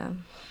book. Yeah.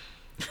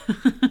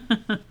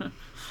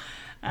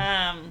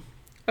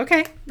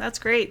 Okay, that's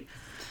great.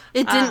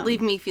 It didn't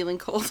leave me feeling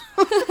cold.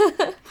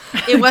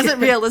 It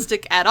wasn't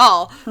realistic at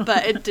all,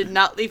 but it did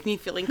not leave me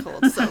feeling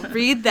cold. So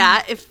read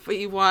that if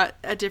you want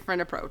a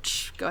different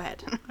approach. Go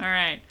ahead. All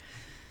right.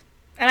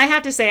 And I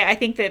have to say, I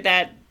think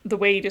that the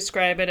way you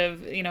describe it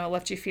of,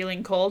 left you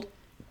feeling cold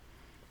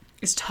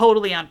is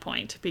totally on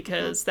point,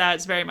 because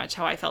that's very much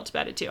how I felt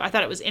about it too. I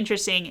thought it was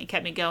interesting. It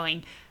kept me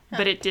going,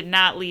 but it did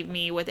not leave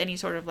me with any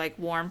sort of like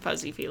warm,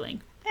 fuzzy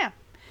feeling. Yeah.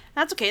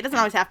 That's okay. It doesn't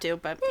always have to,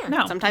 but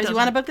No, sometimes it you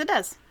want a doesn't. book that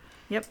does.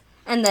 Yep.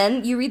 And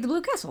then you read The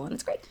Blue Castle, and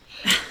it's great.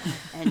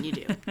 And you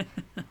do.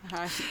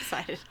 I'm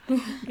excited.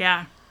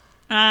 Yeah.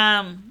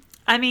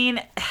 I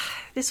mean,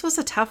 this was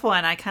a tough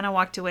one. I kind of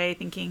walked away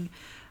thinking,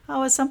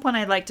 oh, at some point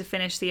I'd like to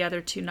finish the other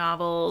two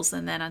novels.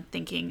 And then I'm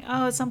thinking,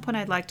 oh, at some point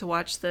I'd like to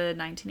watch the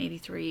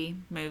 1983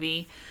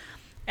 movie.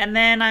 And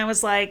then I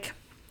was like,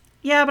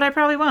 yeah, but I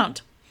probably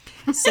won't.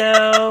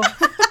 So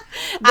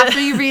After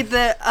you read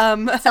the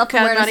Count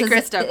Monte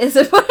Cristo. Is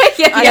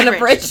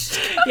unabridged.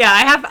 yeah,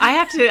 I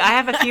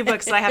have a few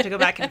books that I have to go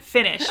back and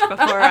finish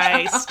before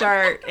I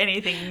start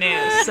anything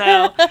new.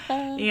 So,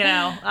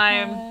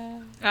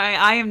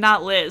 I am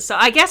not Liz. So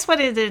I guess what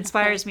it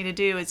inspires me to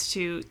do is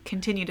to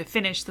continue to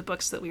finish the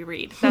books that we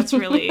read. That's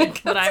really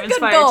what I'm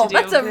inspired to do.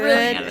 That's a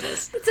really out of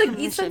this. It's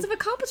a sense of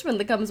accomplishment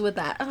that comes with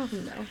that. Oh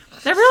no.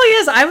 There really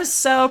is. I was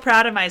so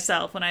proud of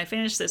myself when I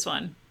finished this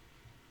one.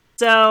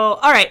 So,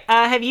 all right.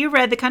 Have you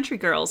read The Country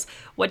Girls?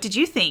 What did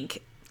you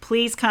think?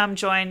 Please come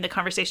join the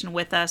conversation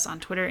with us on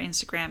Twitter,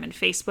 Instagram, and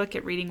Facebook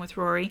at Reading with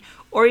Rory,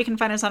 or you can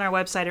find us on our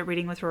website at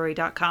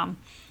readingwithrory.com.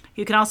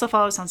 You can also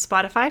follow us on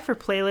Spotify for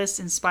playlists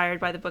inspired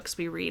by the books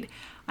we read.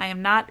 I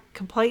am not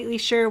completely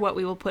sure what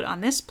we will put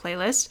on this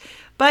playlist,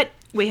 but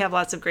we have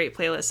lots of great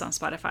playlists on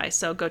Spotify,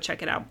 so go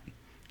check it out.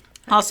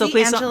 Also, See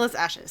please Angela's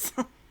Ashes.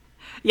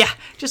 Yeah,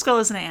 just go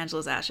listen to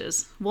Angela's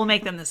Ashes. We'll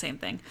make them the same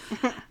thing,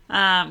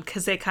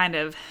 because they kind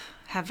of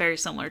have very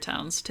similar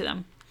tones to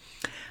them.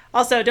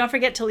 Also, don't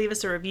forget to leave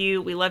us a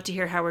review. We love to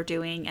hear how we're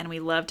doing, and we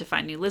love to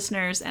find new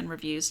listeners and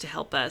reviews to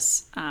help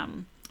us.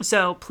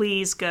 So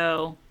please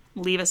go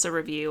leave us a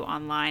review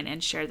online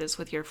and share this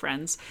with your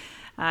friends.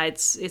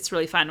 It's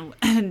really fun.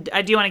 And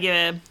I do want to give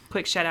a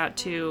quick shout out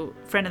to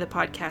friend of the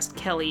podcast,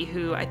 Kelly,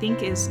 who I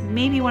think is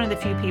maybe one of the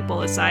few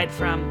people aside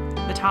from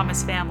the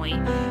Thomas family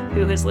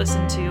who has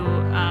listened to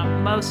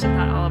most, if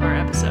not all, of our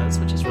episodes,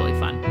 which is really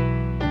fun.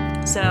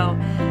 So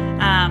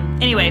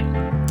anyway,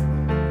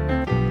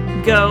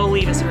 go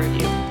leave us a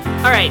review.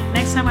 All right,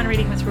 next time on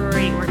Reading with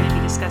Rory, we're going to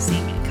be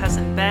discussing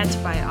Cousin Bet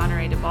by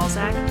Honoré de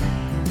Balzac.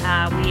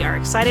 We are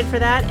excited for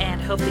that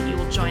and hope that you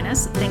will join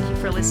us. Thank you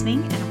for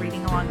listening and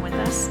reading along with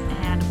us,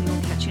 and we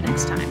will catch you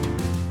next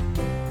time.